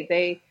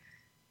say,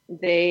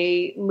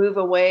 they move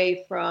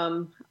away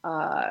from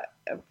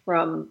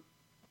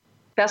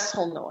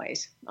vessel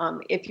noise.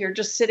 If you're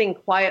just sitting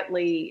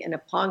quietly in a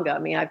ponga, I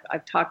mean,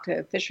 I've talked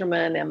to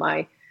fishermen and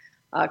my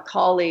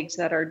colleagues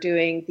that are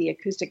doing the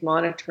acoustic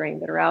monitoring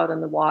that are out in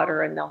the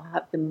water, and they'll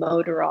have the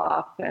motor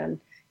off, and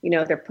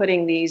they're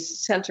putting these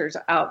sensors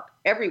out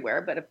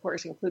everywhere, but of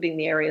course, including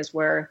the areas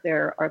where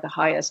there are the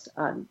highest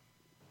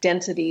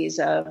densities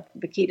of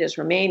vaquitas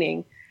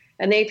remaining.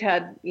 And they've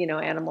had,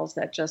 animals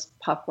that just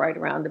puff right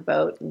around the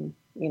boat, and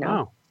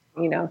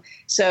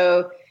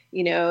so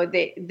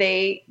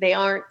they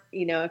aren't,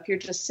 if you're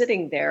just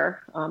sitting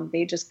there,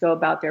 they just go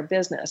about their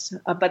business.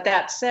 But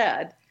that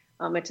said,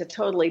 it's a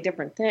totally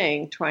different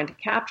thing trying to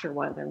capture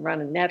one and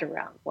run a net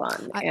around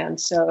one. And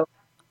so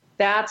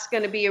that's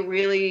going to be a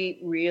really,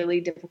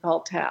 really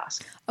difficult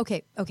task.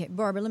 Okay,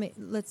 Barbara,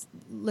 let's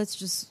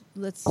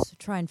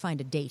try and find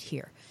a date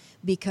here,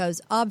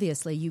 because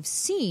obviously you've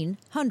seen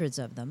hundreds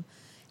of them.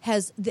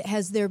 Has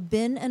there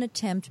been an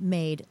attempt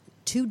made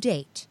to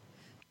date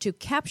to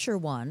capture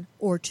one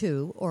or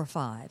two or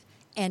five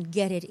and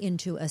get it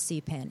into a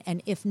sea pen?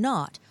 And if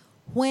not,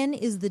 when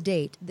is the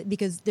date?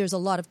 Because there's a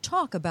lot of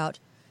talk about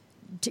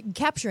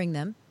capturing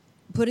them,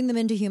 putting them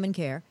into human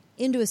care,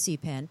 into a sea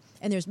pen,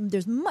 and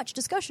there's much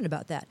discussion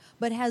about that.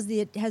 But has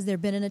there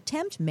been an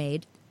attempt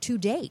made to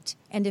date?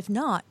 And if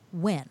not,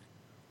 when?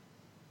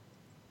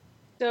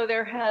 So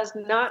there has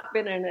not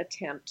been an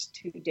attempt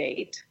to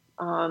date.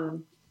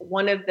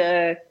 One of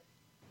the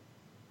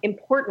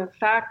important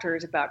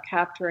factors about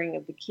capturing a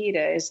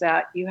vaquita is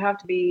that you have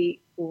to be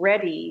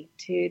ready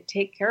to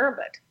take care of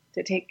it.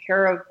 to take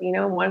care of,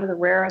 one of the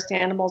rarest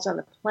animals on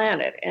the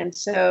planet. And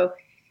so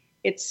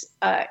it's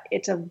a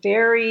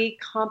very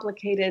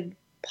complicated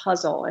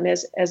puzzle. And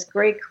as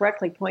Greg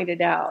correctly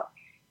pointed out,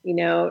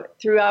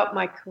 throughout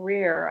my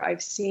career,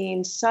 I've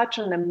seen such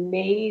an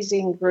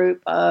amazing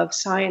group of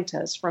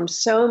scientists from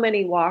so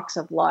many walks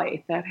of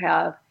life that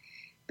have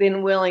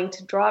been willing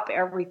to drop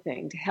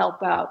everything to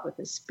help out with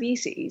the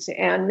species.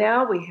 And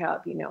now we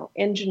have,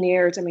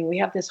 engineers. I mean, we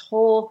have this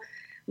whole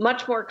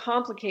much more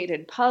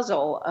complicated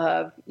puzzle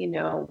of,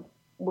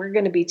 we're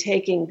going to be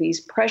taking these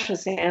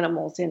precious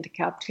animals into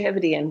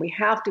captivity, and we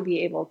have to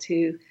be able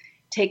to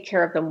take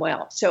care of them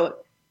well. So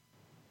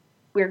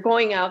we're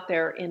going out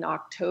there in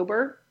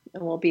October,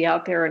 and we'll be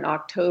out there in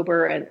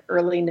October and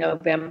early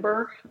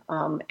November.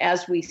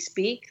 As we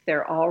speak,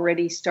 they're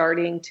already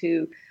starting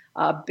to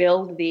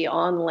build the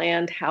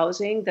on-land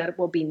housing that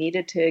will be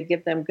needed to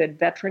give them good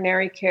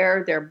veterinary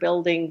care. They're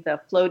building the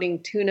floating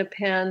tuna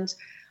pens.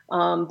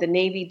 The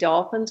Navy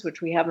dolphins,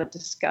 which we haven't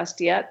discussed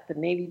yet, the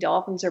Navy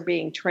dolphins are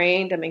being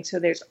trained. I mean, so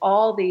there's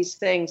all these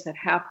things that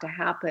have to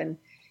happen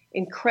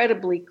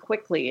incredibly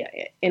quickly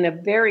in a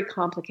very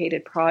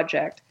complicated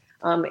project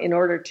in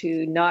order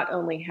to not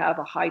only have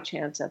a high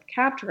chance of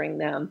capturing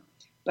them,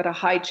 but a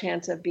high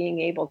chance of being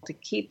able to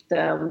keep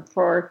them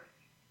for,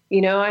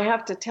 I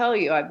have to tell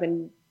you, I've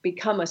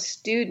become a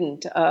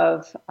student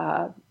of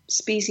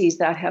species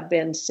that have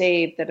been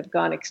saved, that have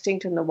gone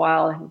extinct in the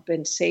wild, and have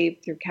been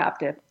saved through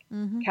captive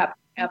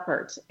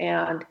efforts.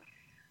 And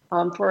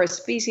for a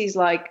species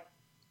like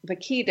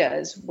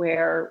vaquitas,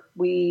 where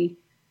we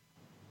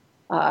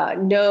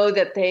know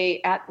that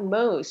they at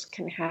most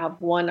can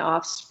have one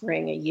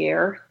offspring a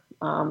year,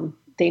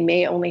 they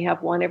may only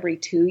have one every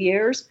 2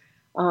 years.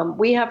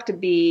 We have to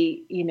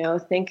be,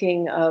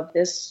 thinking of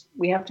this.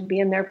 We have to be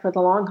in there for the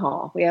long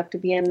haul. We have to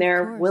be in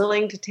there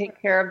willing to take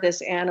care of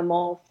this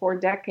animal for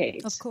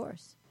decades.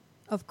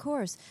 Of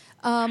course.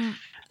 And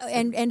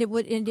it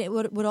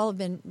would all have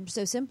been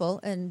so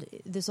simple, and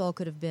this all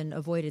could have been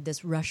avoided,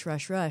 this rush,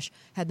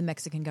 had the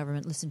Mexican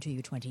government listened to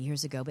you 20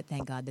 years ago, but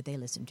thank God that they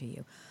listened to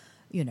you,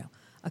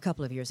 a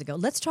couple of years ago.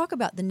 Let's talk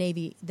about the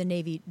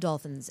Navy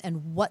dolphins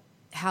and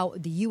how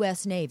the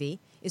U.S. Navy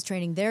is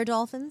training their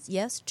dolphins,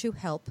 yes, to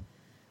help,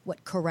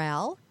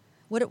 corral?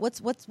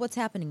 What's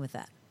happening with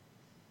that?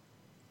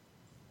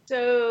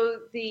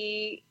 So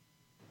the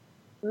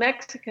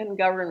Mexican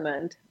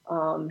government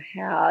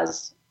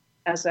has,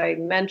 as I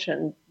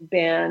mentioned,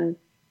 been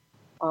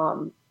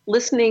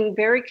listening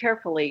very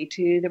carefully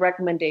to the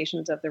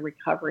recommendations of the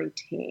recovery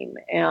team.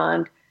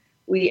 And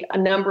we, a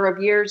number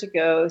of years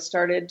ago,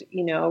 started,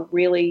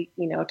 really,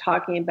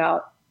 talking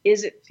about,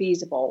 is it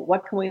feasible?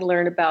 What can we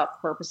learn about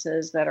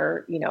porpoises that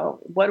are,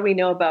 what do we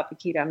know about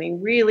vaquita? I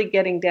mean, really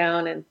getting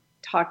down and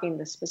talking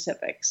the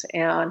specifics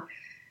and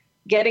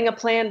getting a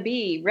plan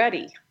B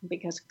ready,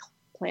 because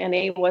plan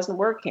A wasn't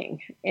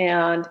working.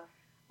 And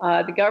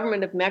the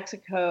government of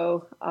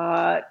Mexico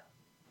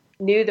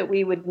knew that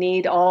we would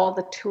need all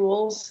the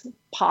tools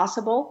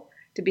possible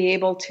to be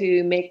able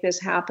to make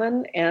this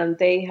happen. And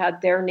they had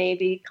their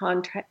Navy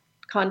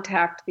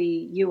contact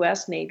the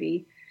U.S.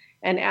 Navy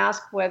and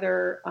ask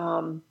whether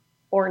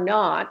or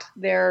not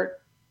their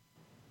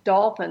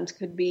dolphins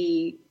could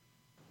be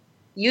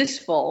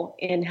useful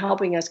in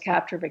helping us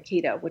capture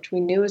vaquita, which we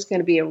knew was going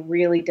to be a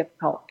really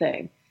difficult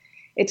thing.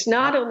 It's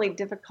not only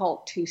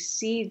difficult to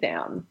see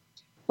them,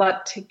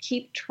 but to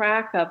keep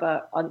track of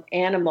an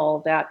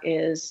animal that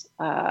is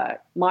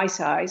my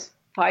size,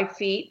 5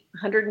 feet,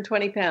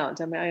 120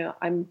 pounds. I mean,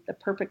 I'm the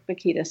perfect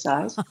vaquita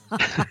size.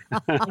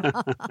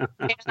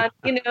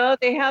 And,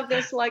 they have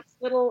this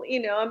little,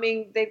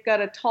 they've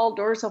got a tall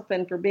dorsal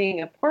fin for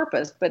being a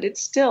porpoise, but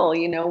it's still,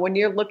 when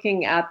you're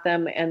looking at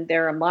them and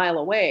they're a mile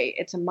away,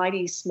 it's a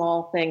mighty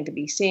small thing to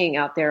be seeing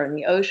out there in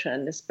the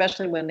ocean,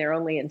 especially when they're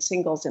only in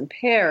singles and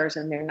pairs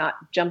and they're not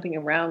jumping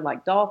around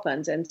like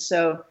dolphins. And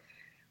so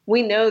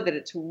we know that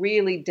it's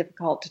really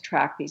difficult to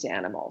track these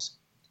animals.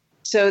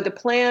 So the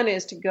plan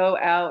is to go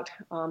out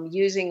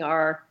using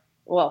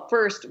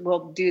first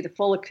we'll do the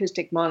full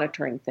acoustic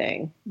monitoring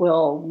thing.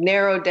 We'll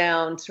narrow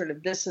down sort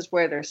of this is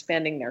where they're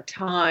spending their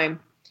time.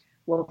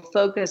 We'll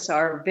focus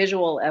our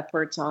visual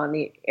efforts on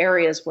the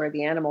areas where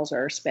the animals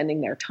are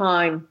spending their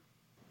time.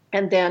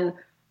 And then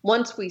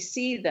once we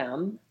see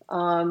them,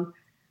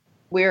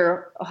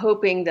 we're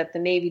hoping that the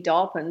Navy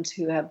dolphins,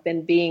 who have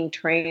been being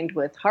trained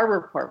with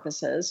harbor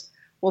porpoises,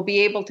 will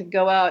be able to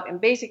go out and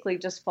basically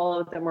just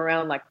follow them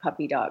around like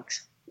puppy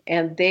dogs.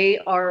 And they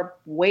are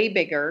way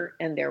bigger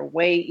and they're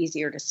way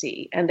easier to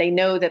see. And they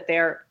know that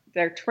they're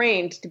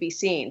trained to be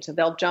seen. So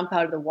they'll jump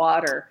out of the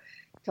water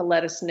to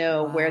let us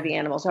know where the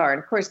animals are.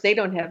 And of course, they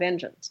don't have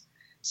engines.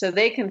 So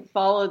they can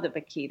follow the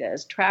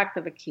vaquitas, track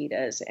the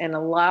vaquitas, and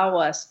allow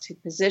us to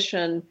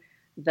position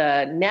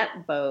the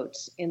net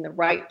boats in the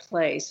right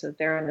place so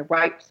they're in the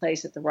right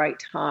place at the right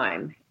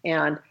time.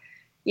 And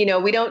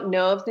we don't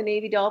know if the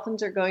Navy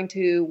dolphins are going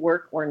to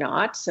work or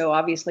not. So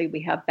obviously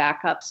we have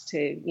backups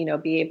to,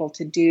 be able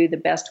to do the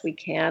best we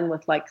can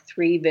with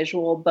 3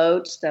 visual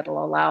boats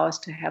that'll allow us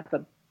to have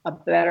a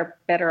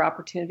better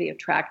opportunity of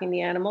tracking the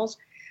animals.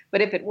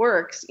 But if it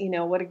works,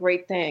 what a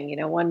great thing.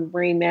 One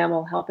marine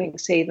mammal helping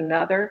save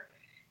another.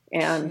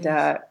 And,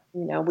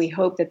 we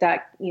hope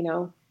that,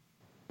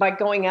 by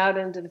going out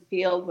into the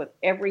field with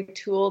every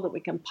tool that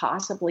we can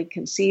possibly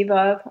conceive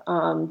of,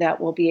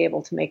 that we'll be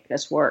able to make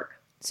this work.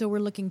 So we're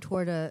looking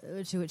toward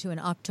to an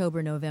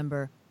October,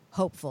 November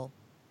hopeful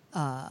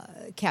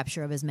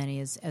capture of as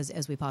many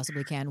as we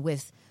possibly can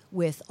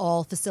with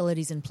all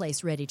facilities in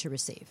place ready to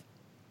receive.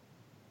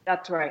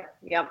 That's right.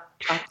 Yep.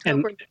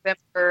 October,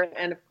 November.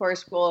 And of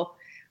course, a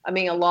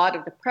lot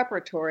of the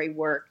preparatory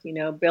work,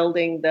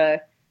 building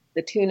the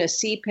tuna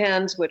sea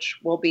pens, which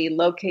will be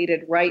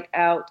located right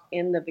out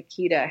in the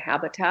vaquita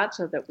habitat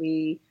so that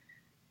we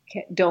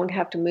don't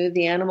have to move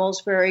the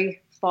animals very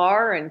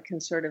far and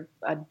can sort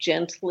of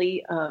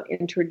gently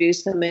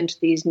introduce them into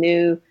these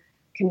new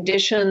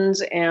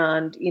conditions.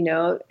 And,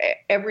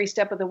 every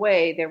step of the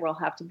way, there will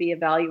have to be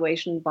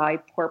evaluation by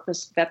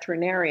porpoise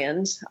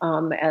veterinarians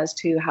as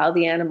to how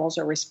the animals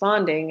are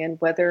responding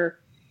and whether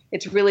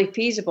it's really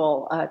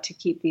feasible to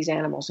keep these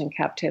animals in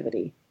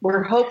captivity.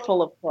 We're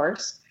hopeful, of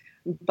course.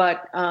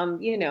 But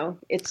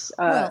it's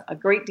a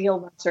great deal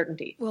of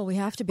uncertainty. Well, we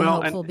have to be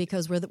hopeful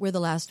because we're the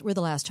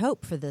last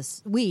hope for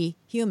this. We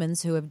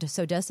humans who have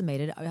so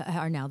decimated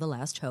are now the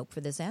last hope for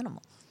this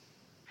animal.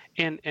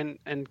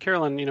 And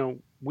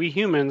Carolyn, we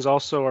humans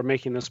also are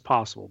making this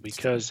possible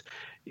because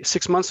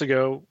 6 months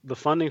ago the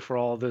funding for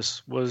all of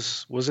this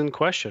was in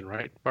question,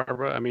 right,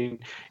 Barbara? I mean,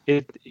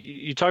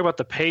 you talk about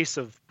the pace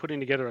of putting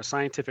together a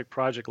scientific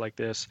project like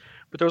this,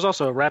 but there was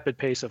also a rapid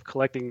pace of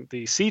collecting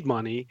the seed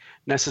money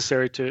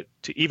necessary to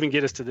even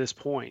get us to this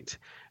point.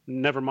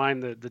 Never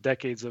mind the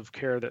decades of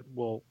care that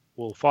will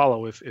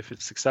follow if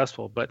it's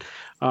successful. But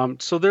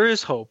so there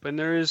is hope,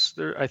 and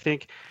I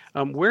think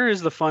where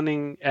is the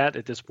funding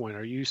at this point?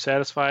 Are you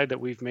satisfied that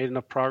we've made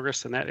enough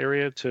progress in that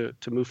area to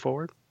move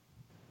forward?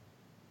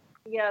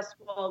 Yes,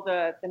 well,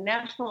 the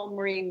National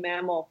Marine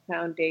Mammal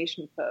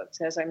Foundation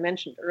folks, as I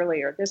mentioned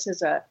earlier, this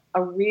is a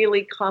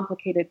really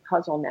complicated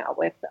puzzle now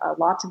with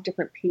lots of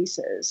different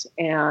pieces.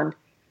 And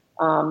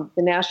the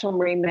National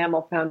Marine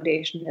Mammal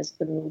Foundation has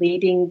been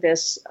leading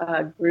this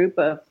group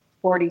of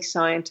 40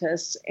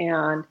 scientists,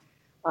 and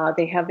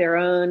they have their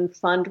own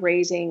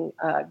fundraising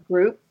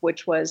group,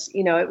 which was,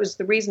 it was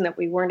the reason that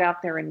we weren't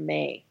out there in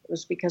May. It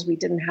was because we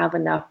didn't have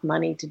enough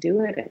money to do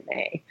it in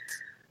May.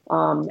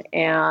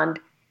 And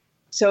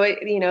so,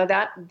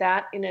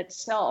 that in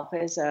itself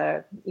is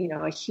a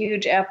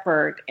huge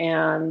effort.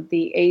 And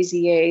the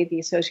AZA, the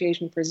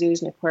Association for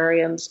Zoos and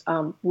Aquariums,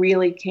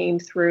 really came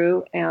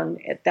through, and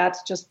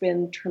that's just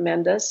been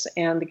tremendous.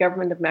 And the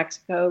government of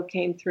Mexico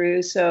came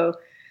through. So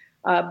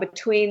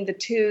between the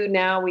two,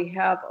 now we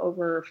have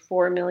over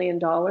 $4 million,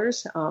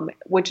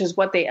 which is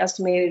what they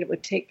estimated it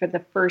would take for the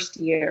first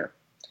year.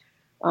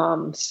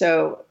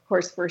 So, of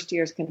course, first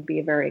year is going to be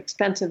a very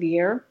expensive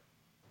year.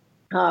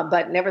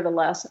 But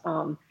nevertheless,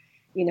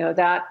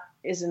 that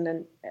is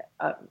an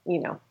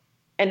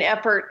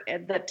effort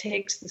that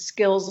takes the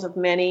skills of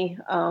many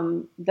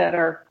that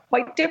are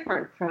quite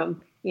different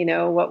from,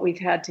 what we've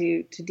had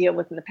to deal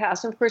with in the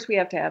past. And of course, we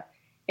have to have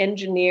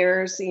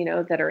engineers,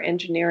 that are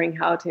engineering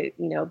how to,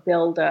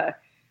 build a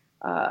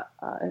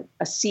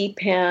sea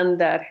pen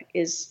that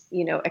is,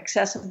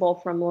 accessible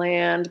from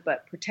land,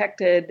 but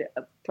protected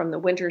from the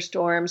winter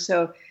storm.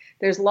 So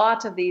there's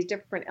lots of these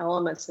different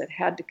elements that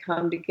had to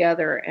come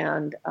together.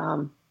 And,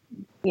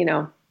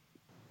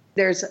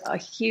 there's a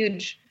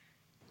huge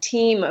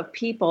team of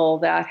people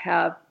that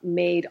have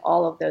made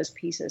all of those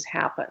pieces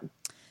happen.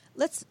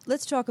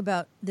 Let's talk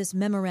about this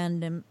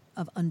memorandum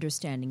of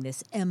understanding,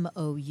 this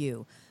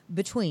MOU,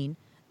 between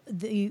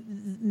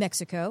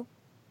Mexico,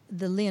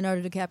 the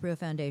Leonardo DiCaprio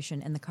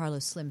Foundation, and the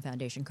Carlos Slim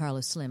Foundation.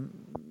 Carlos Slim,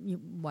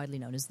 widely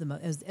known as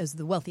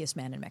the wealthiest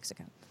man in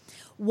Mexico.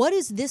 What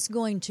is this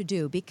going to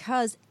do?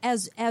 Because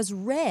as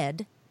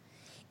read,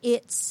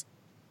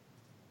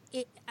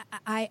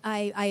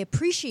 I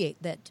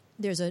appreciate that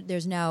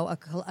there's now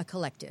a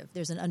collective.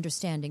 There's an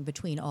understanding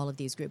between all of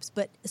these groups.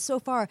 But so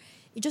far,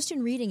 just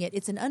in reading it,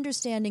 it's an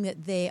understanding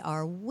that they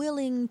are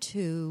willing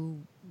to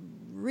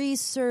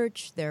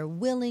research. They're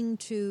willing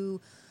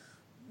to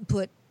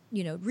put,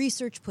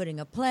 research, putting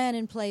a plan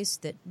in place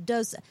that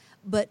does.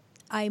 But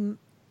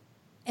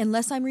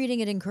unless I'm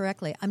reading it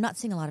incorrectly, I'm not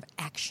seeing a lot of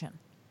action.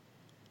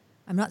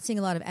 I'm not seeing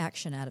a lot of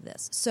action out of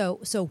this. So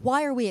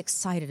why are we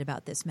excited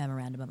about this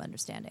memorandum of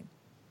understanding?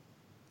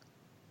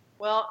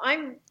 Well,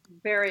 I'm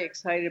very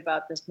excited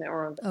about this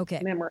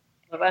memorandum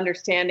of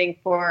understanding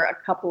for a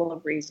couple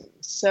of reasons.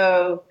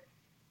 So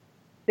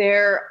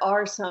there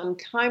are some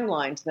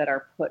timelines that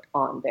are put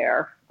on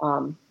there.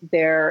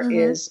 There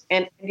is,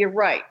 and you're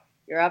right,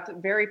 you're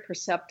very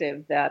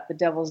perceptive that the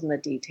devil's in the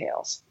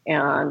details.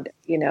 And,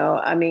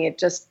 it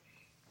just,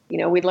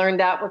 we learned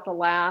that with the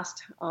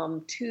last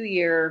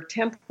 2-year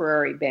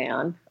temporary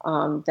ban,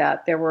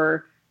 that there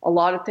were a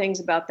lot of things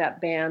about that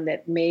ban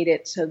that made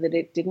it so that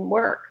it didn't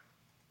work.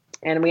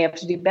 And we have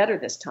to do better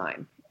this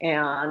time.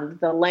 And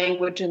the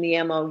language in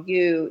the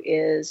MOU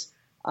is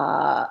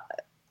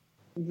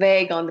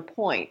vague on the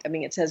point. I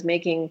mean, it says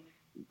making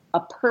a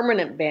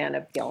permanent ban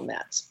of gill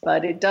nets,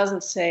 but it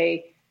doesn't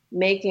say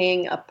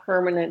making a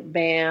permanent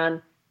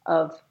ban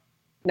of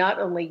not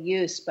only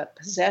use but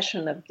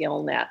possession of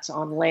gill nets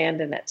on land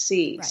and at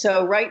sea. Right.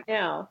 So right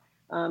now,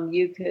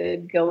 you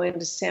could go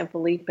into San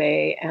Felipe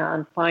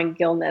and find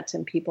gill nets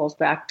in people's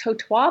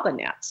totuaba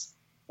nets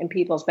in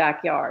people's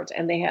backyards,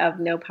 and they have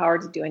no power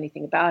to do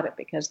anything about it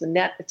because the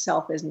net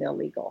itself isn't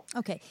illegal.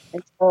 Okay.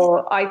 And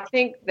so I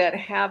think that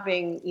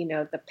having,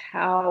 the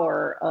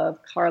power of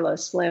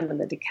Carlos Slim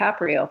and the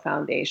DiCaprio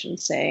Foundation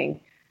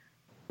saying,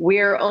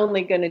 we're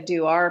only going to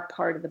do our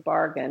part of the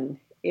bargain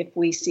if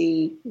we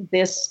see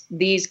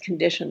these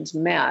conditions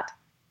met,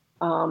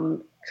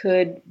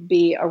 could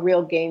be a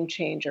real game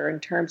changer in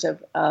terms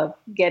of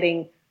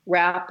getting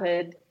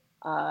rapid,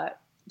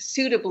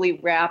 suitably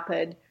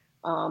rapid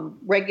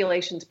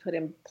regulations put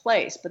in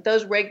place. But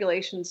those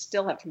regulations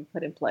still have to be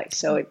put in place.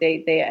 So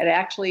it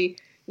actually,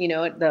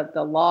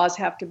 the laws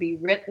have to be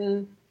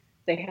written,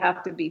 they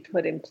have to be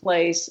put in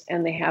place,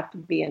 and they have to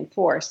be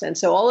enforced. And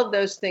so all of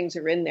those things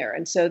are in there.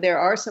 And so there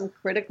are some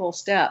critical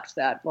steps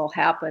that will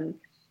happen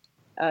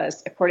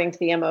according to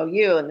the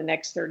MOU in the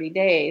next 30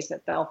 days,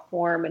 that they'll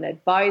form an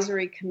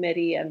advisory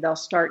committee and they'll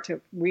start to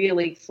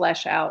really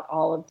flesh out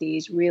all of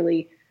these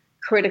really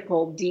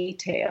critical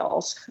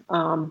details.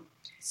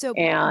 So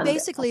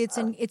basically,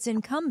 it's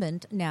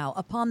incumbent now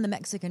upon the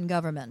Mexican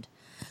government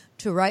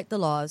to write the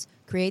laws,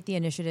 create the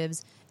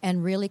initiatives,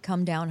 and really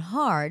come down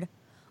hard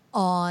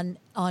on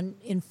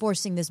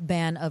enforcing this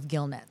ban of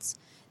gill nets.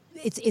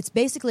 It's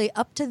basically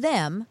up to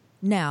them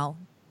now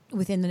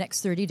within the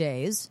next 30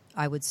 days,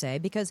 I would say,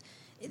 because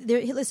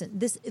listen,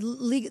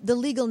 the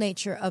legal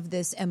nature of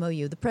this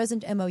MOU, the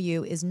present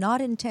MOU, is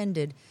not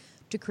intended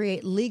to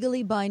create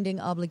legally binding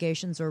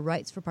obligations or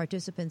rights for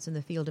participants in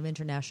the field of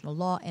international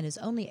law, and is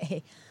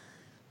only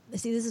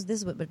this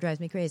is what drives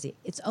me crazy.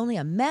 It's only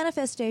a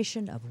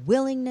manifestation of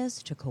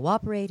willingness to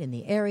cooperate in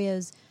the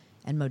areas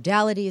and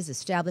modalities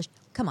established.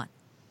 Come on.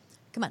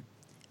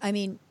 I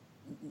mean,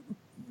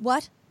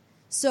 what?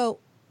 So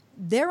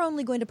they're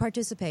only going to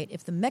participate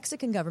if the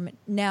Mexican government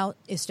now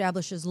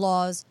establishes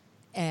laws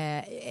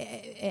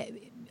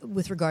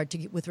with regard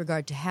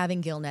to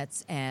having gill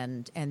nets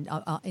and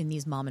in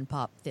these mom and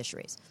pop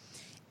fisheries.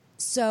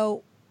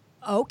 So,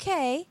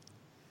 okay,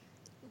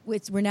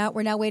 we're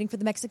now waiting for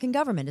the Mexican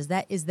government.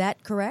 Is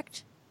that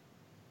correct?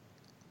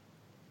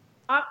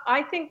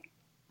 I think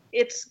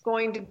it's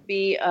going to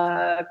be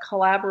a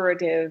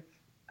collaborative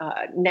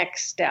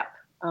next step.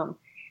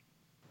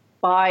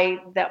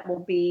 That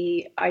will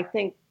be, I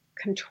think,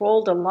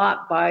 controlled a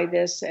lot by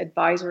this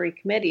advisory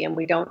committee, and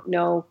we don't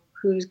know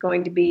who's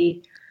going to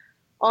be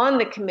on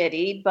the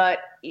committee. But,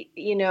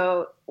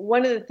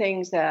 one of the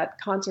things that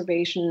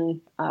conservation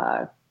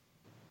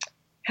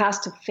has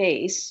to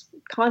face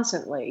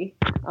constantly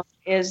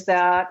is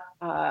that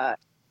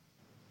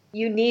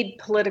you need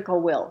political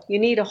will. You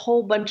need a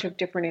whole bunch of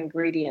different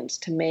ingredients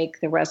to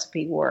make the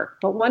recipe work.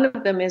 But one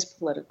of them is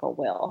political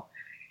will.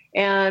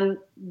 And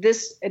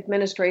this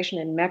administration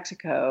in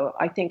Mexico,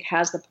 I think,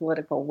 has the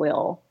political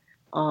will.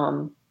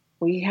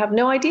 We have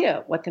no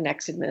idea what the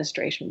next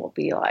administration will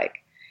be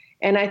like.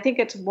 And I think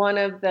it's one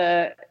of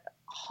the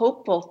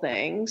hopeful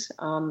things,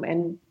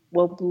 and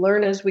we'll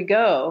learn as we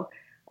go.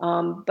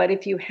 But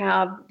if you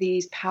have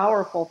these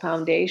powerful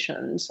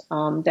foundations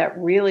that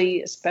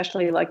really,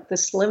 especially like the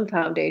Slim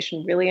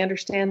Foundation, really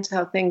understands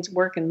how things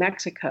work in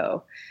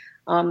Mexico,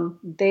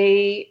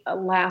 they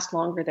last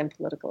longer than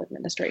political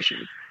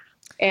administration.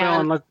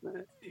 And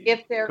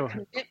if their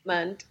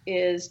commitment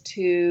is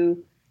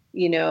to,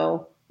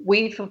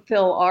 we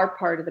fulfill our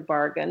part of the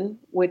bargain,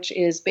 which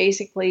is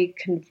basically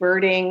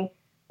converting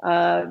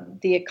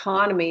the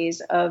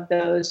economies of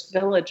those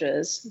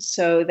villages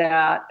so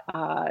that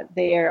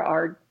they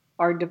are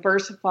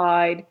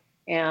diversified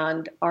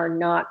and are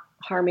not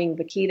harming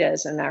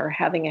vaquitas and are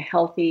having a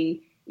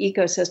healthy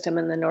ecosystem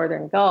in the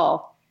Northern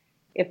Gulf.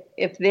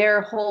 If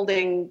they're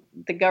holding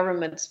the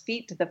government's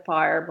feet to the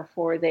fire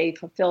before they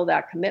fulfill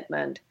that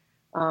commitment,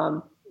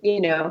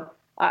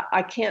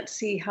 I can't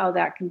see how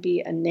that can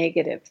be a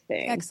negative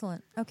thing.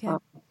 Excellent. Okay.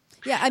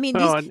 Yeah, I mean,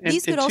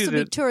 these could also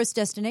be tourist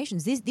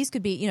destinations. These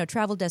could be,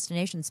 travel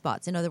destination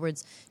spots. In other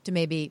words, to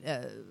maybe,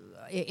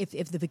 if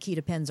the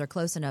vaquita pens are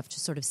close enough to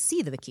sort of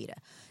see the vaquita,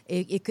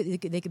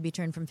 they could be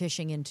turned from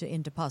fishing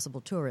into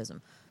possible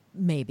tourism.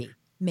 Maybe,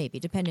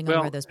 depending on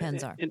where those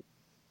pens are.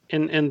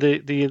 And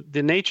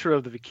the nature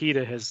of the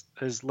vaquita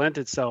has lent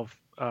itself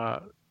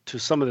to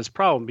some of this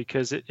problem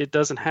because it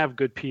doesn't have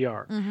good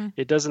PR. Mm-hmm.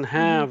 It doesn't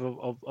have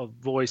a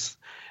voice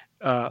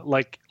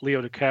like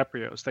Leo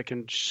DiCaprio's that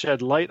can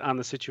shed light on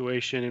the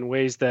situation in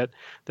ways that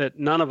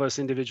none of us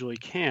individually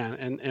can.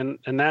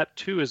 And that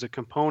too is a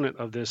component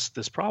of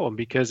this problem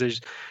because as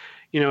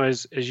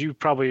you've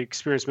probably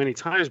experienced many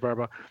times,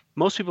 Barbara,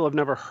 most people have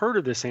never heard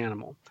of this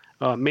animal.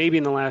 Maybe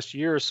in the last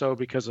year or so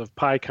because of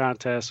pie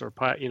contests or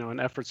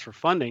and efforts for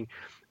funding,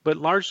 but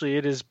largely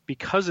it is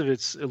because of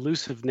its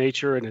elusive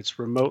nature and its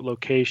remote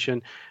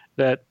location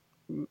that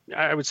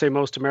I would say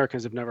most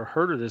Americans have never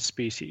heard of this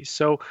species.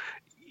 So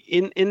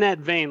In that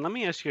vein, let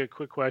me ask you a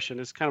quick question.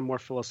 It's kind of more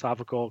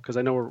philosophical because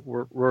I know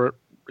we're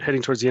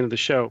heading towards the end of the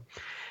show.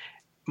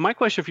 My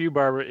question for you,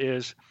 Barbara,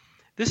 is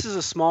this is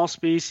a small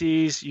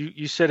species.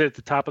 You said at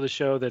the top of the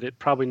show that it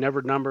probably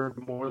never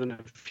numbered more than a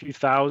few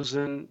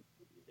thousand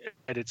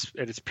at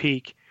its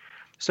peak.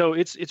 So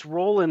its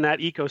role in that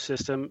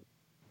ecosystem,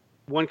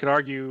 one could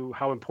argue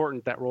how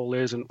important that role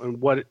is and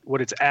what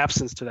its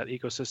absence to that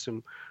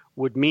ecosystem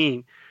would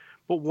mean.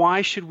 But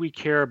why should we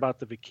care about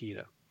the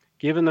vaquita,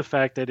 given the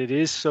fact that it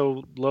is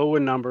so low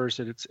in numbers,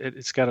 that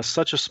it's got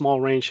such a small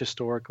range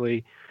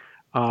historically?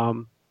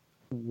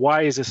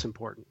 Why is this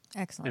important?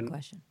 Excellent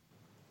question.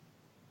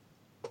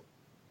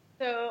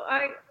 So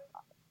I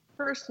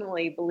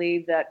personally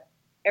believe that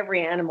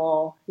every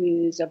animal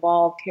who's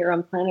evolved here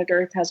on planet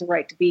Earth has a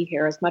right to be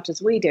here as much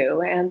as we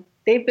do. And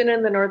they've been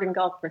in the Northern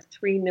Gulf for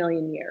 3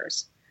 million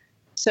years.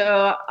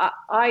 So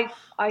I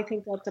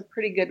think that's a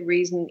pretty good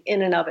reason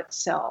in and of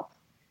itself.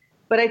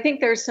 But I think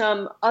there's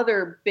some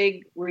other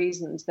big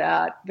reasons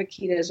that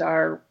vaquitas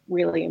are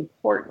really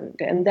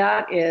important. And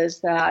that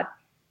is that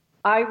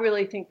I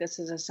really think this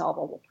is a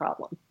solvable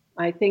problem.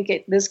 I think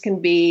this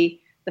can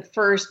be the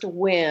first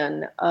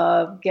win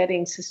of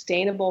getting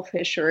sustainable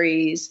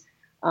fisheries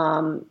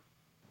and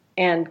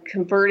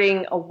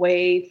converting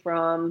away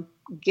from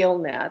gill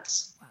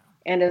nets. Wow.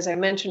 And as I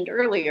mentioned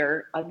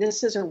earlier,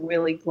 this is a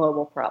really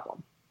global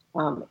problem.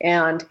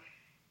 And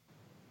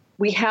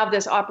we have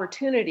this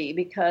opportunity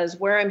because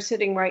where I'm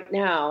sitting right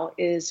now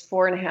is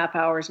 4.5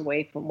 hours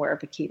away from where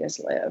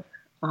vaquitas live.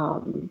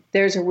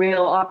 There's a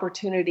real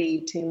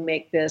opportunity to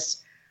make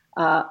this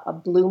a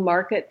blue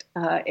market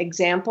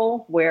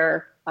example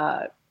where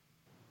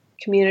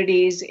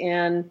communities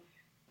in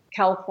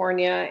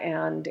California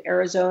and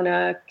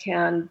Arizona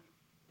can,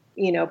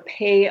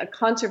 pay a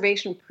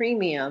conservation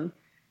premium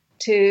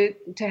to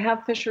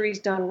have fisheries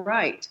done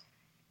right.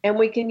 And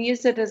we can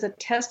use it as a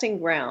testing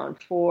ground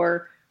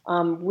for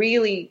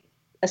really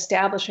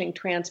establishing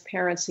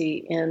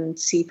transparency in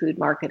seafood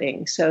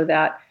marketing so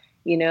that,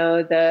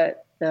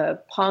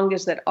 the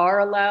pangas that are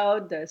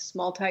allowed, the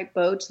small type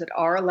boats that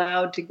are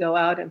allowed to go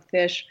out and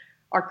fish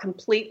are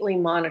completely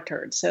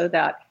monitored so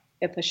that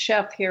if a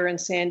chef here in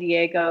San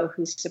Diego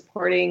who's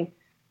supporting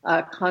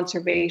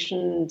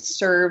conservation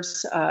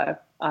serves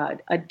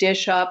a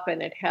dish up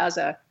and it has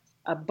a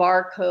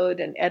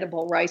barcode, an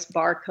edible rice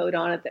barcode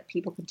on it that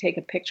people can take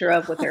a picture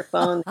of with their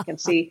phone, they can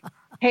see,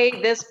 hey,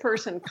 this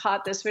person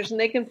caught this fish, and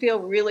they can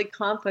feel really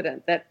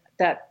confident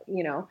that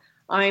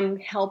I'm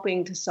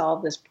helping to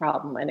solve this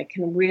problem, and it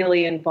can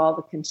really involve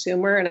the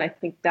consumer. And I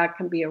think that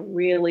can be a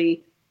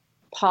really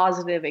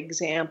positive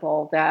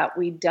example that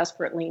we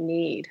desperately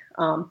need.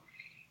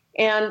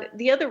 And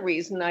the other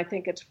reason I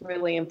think it's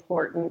really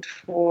important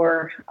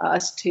for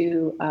us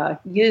to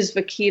use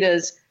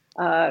vaquitas'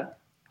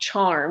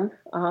 charm,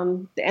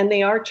 and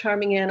they are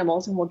charming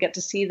animals, and we'll get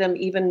to see them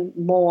even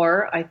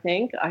more,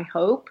 I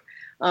hope,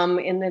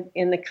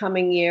 in the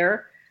coming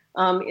year,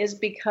 is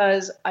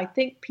because I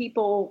think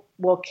people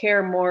will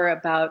care more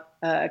about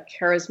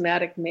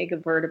charismatic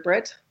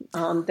megavertebrate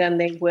than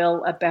they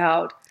will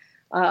about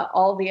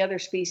all the other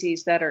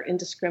species that are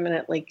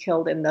indiscriminately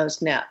killed in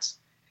those nets.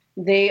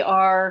 They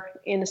are,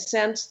 in a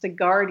sense, the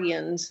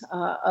guardians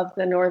of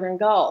the Northern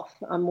Gulf.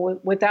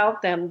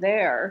 Without them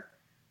there,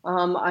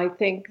 I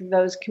think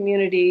those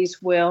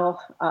communities will,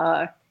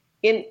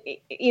 in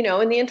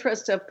the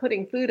interest of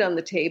putting food on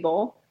the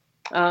table,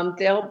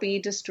 they'll be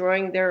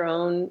destroying their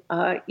own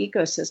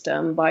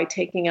ecosystem by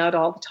taking out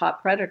all the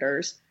top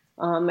predators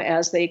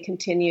as they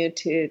continue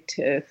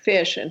to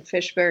fish and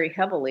fish very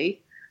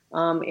heavily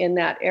in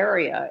that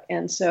area.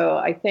 And so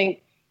I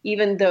think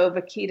even though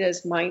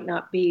vaquitas might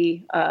not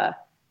be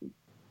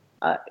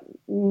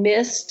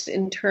missed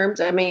in terms,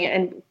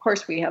 and of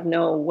course we have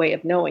no way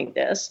of knowing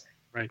this,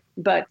 right?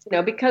 But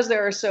because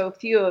there are so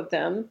few of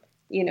them,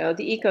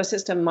 the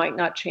ecosystem might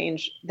not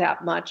change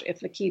that much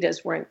if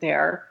vaquitas weren't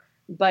there.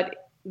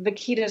 But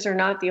vaquitas are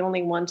not the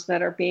only ones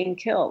that are being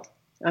killed.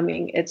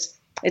 It's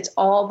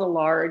all the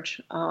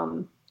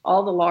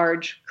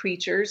large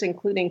creatures,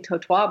 including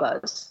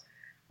totuabas,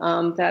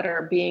 that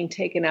are being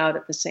taken out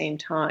at the same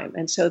time.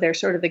 And so they're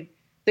sort of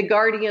the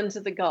guardians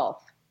of the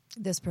Gulf.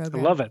 This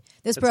program, I love it.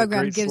 This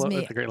program gives me.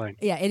 That's a great line.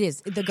 Yeah, it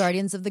is the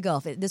guardians of the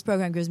Gulf. This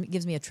program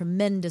gives me a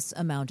tremendous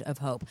amount of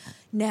hope.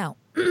 Now,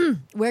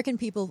 where can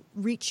people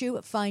reach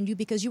you, find you?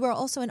 Because you are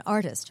also an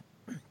artist,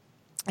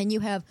 and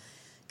you have,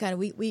 God,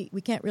 we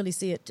can't really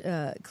see it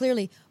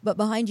clearly, but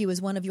behind you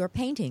is one of your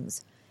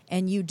paintings,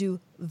 and you do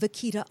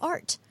vaquita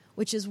art,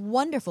 which is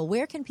wonderful.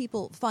 Where can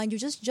people find you?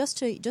 Just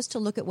to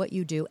look at what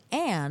you do,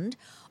 and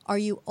are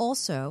you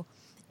also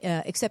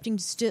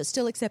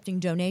still accepting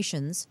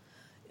donations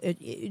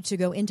to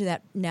go into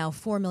that now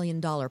 $4 million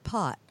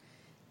pot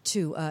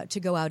to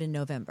go out in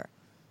November?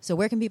 So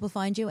where can people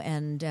find you,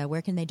 and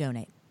where can they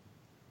donate?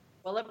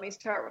 Well, let me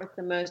start with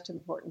the most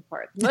important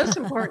part. The most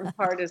important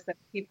part is that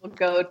people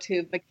go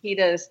to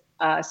Vaquitas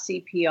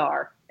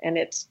CPR, and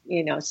it's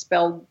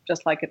spelled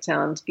just like it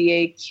sounds,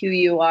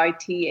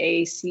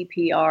 VAQUITA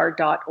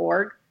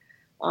CPR.org.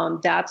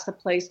 that's the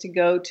place to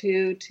go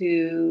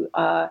to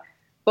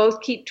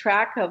both keep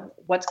track of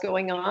what's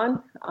going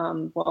on.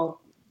 We'll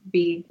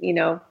be,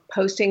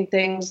 posting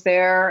things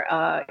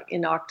there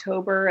in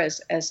October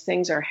as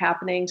things are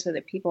happening so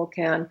that people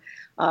can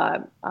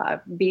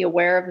be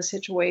aware of the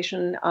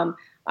situation.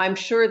 I'm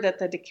sure that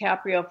the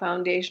DiCaprio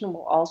Foundation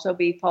will also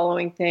be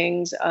following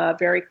things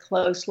very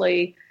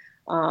closely.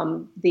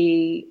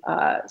 The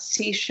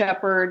Sea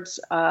Shepherds,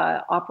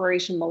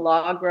 Operation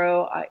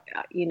Milagro,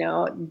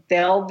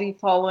 they'll be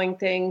following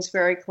things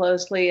very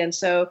closely. And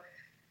so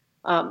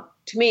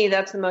to me,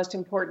 that's the most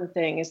important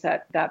thing, is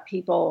that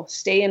people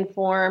stay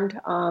informed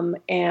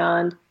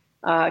and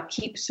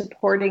keep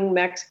supporting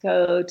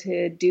Mexico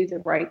to do the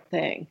right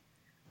thing,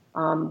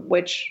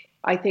 which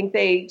I think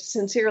they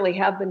sincerely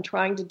have been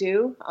trying to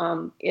do.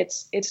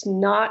 It's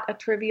not a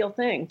trivial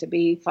thing to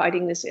be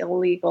fighting this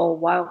illegal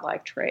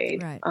wildlife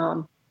trade. Right.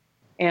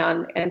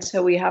 And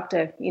so we have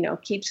to,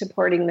 keep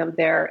supporting them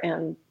there.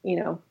 And,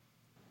 now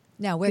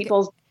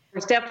people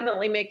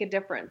definitely make a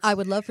difference. I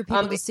would love for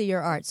people to see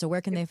your art. So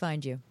where can they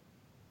find you?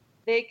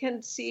 They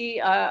can see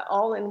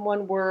all in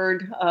one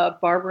word,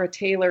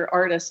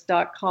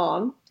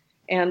 BarbaraTaylorArtist.com.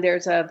 And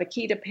there's a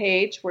vaquita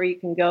page where you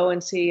can go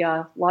and see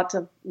lots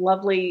of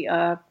lovely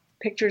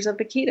pictures of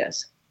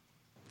vaquitas.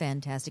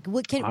 Fantastic.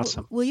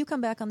 Awesome. Will you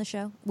come back on the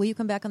show? Will you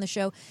come back on the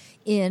show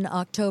in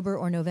October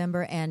or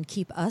November and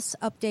keep us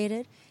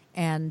updated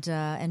and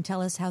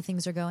tell us how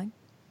things are going?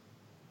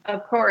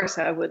 Of course,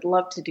 I would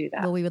love to do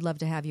that. Well, we would love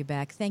to have you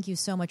back. Thank you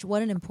so much.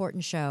 What an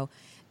important show.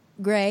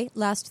 Gray,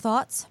 last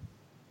thoughts?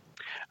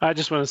 I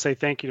just want to say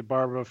thank you to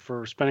Barbara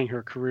for spending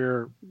her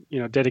career,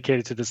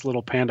 dedicated to this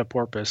little panda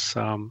porpoise.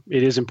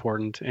 It is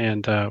important,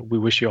 and we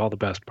wish you all the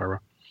best, Barbara.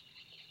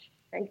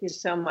 Thank you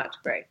so much,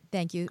 Gray.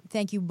 Thank you.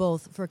 Thank you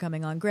both for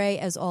coming on. Gray,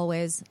 as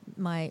always,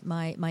 my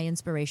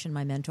inspiration,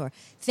 my mentor.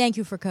 Thank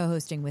you for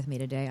co-hosting with me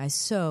today. I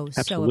so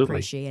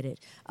appreciate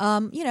it.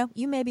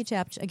 You may be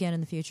tapped again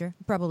in the future,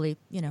 probably,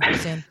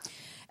 soon.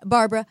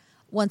 Barbara,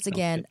 once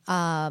again,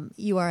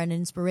 you are an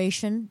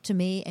inspiration to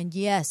me. And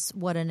yes,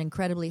 what an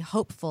incredibly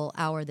hopeful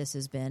hour this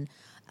has been.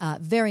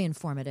 Very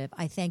informative.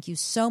 I thank you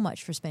so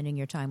much for spending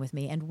your time with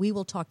me. And we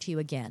will talk to you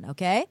again,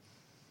 okay?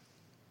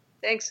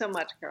 Thanks so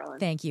much, Carolyn.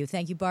 Thank you.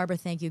 Thank you, Barbara.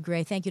 Thank you,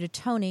 Gray. Thank you to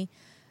Tony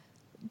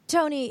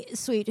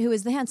Sweet, who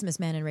is the handsomest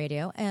man in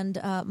radio, and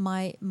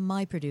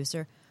my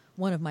producer,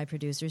 one of my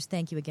producers.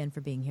 Thank you again for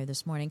being here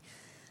this morning.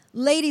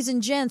 Ladies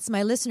and gents,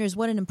 my listeners,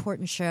 what an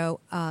important show.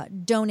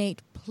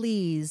 Donate,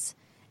 please.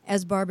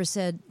 As Barbara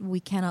said, we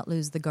cannot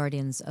lose the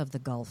Guardians of the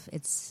Gulf.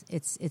 It's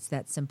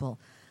that simple.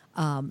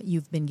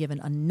 You've been given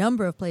a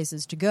number of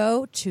places to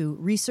go to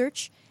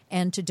research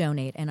and to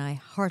donate, and I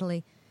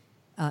heartily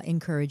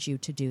encourage you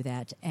to do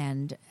that.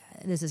 And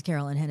this is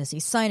Carolyn Hennessy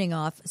signing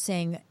off,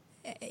 saying,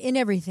 in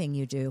everything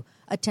you do,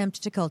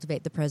 attempt to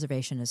cultivate the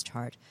preservationist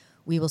heart.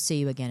 We will see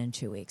you again in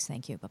 2 weeks.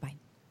 Thank you. Bye-bye.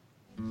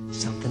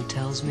 Something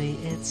tells me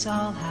it's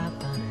all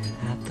happening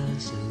at the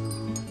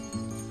zoo.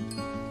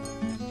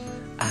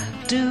 I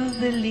do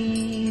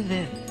believe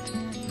it.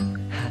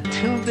 I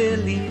do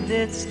believe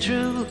it's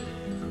true.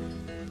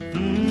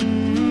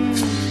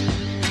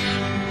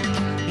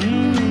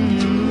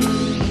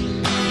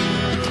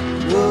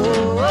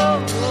 Whoa, whoa,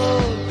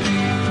 whoa.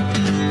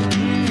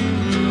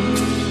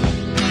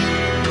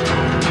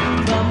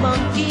 The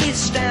monkeys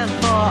stand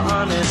for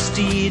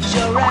honesty,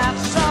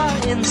 giraffes are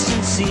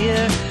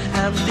insincere,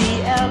 and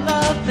the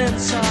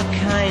elephants are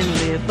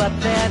kindly, but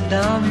they're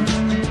dumb.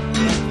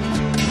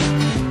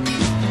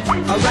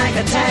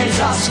 Orangutans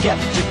are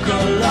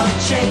skeptical of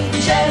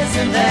changes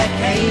in their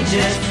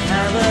cages,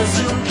 and the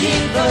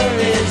zookeeper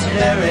is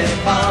very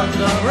fond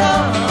of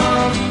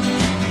rum.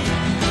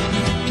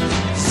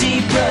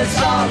 Zebras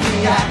are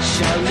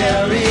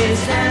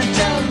reactionaries,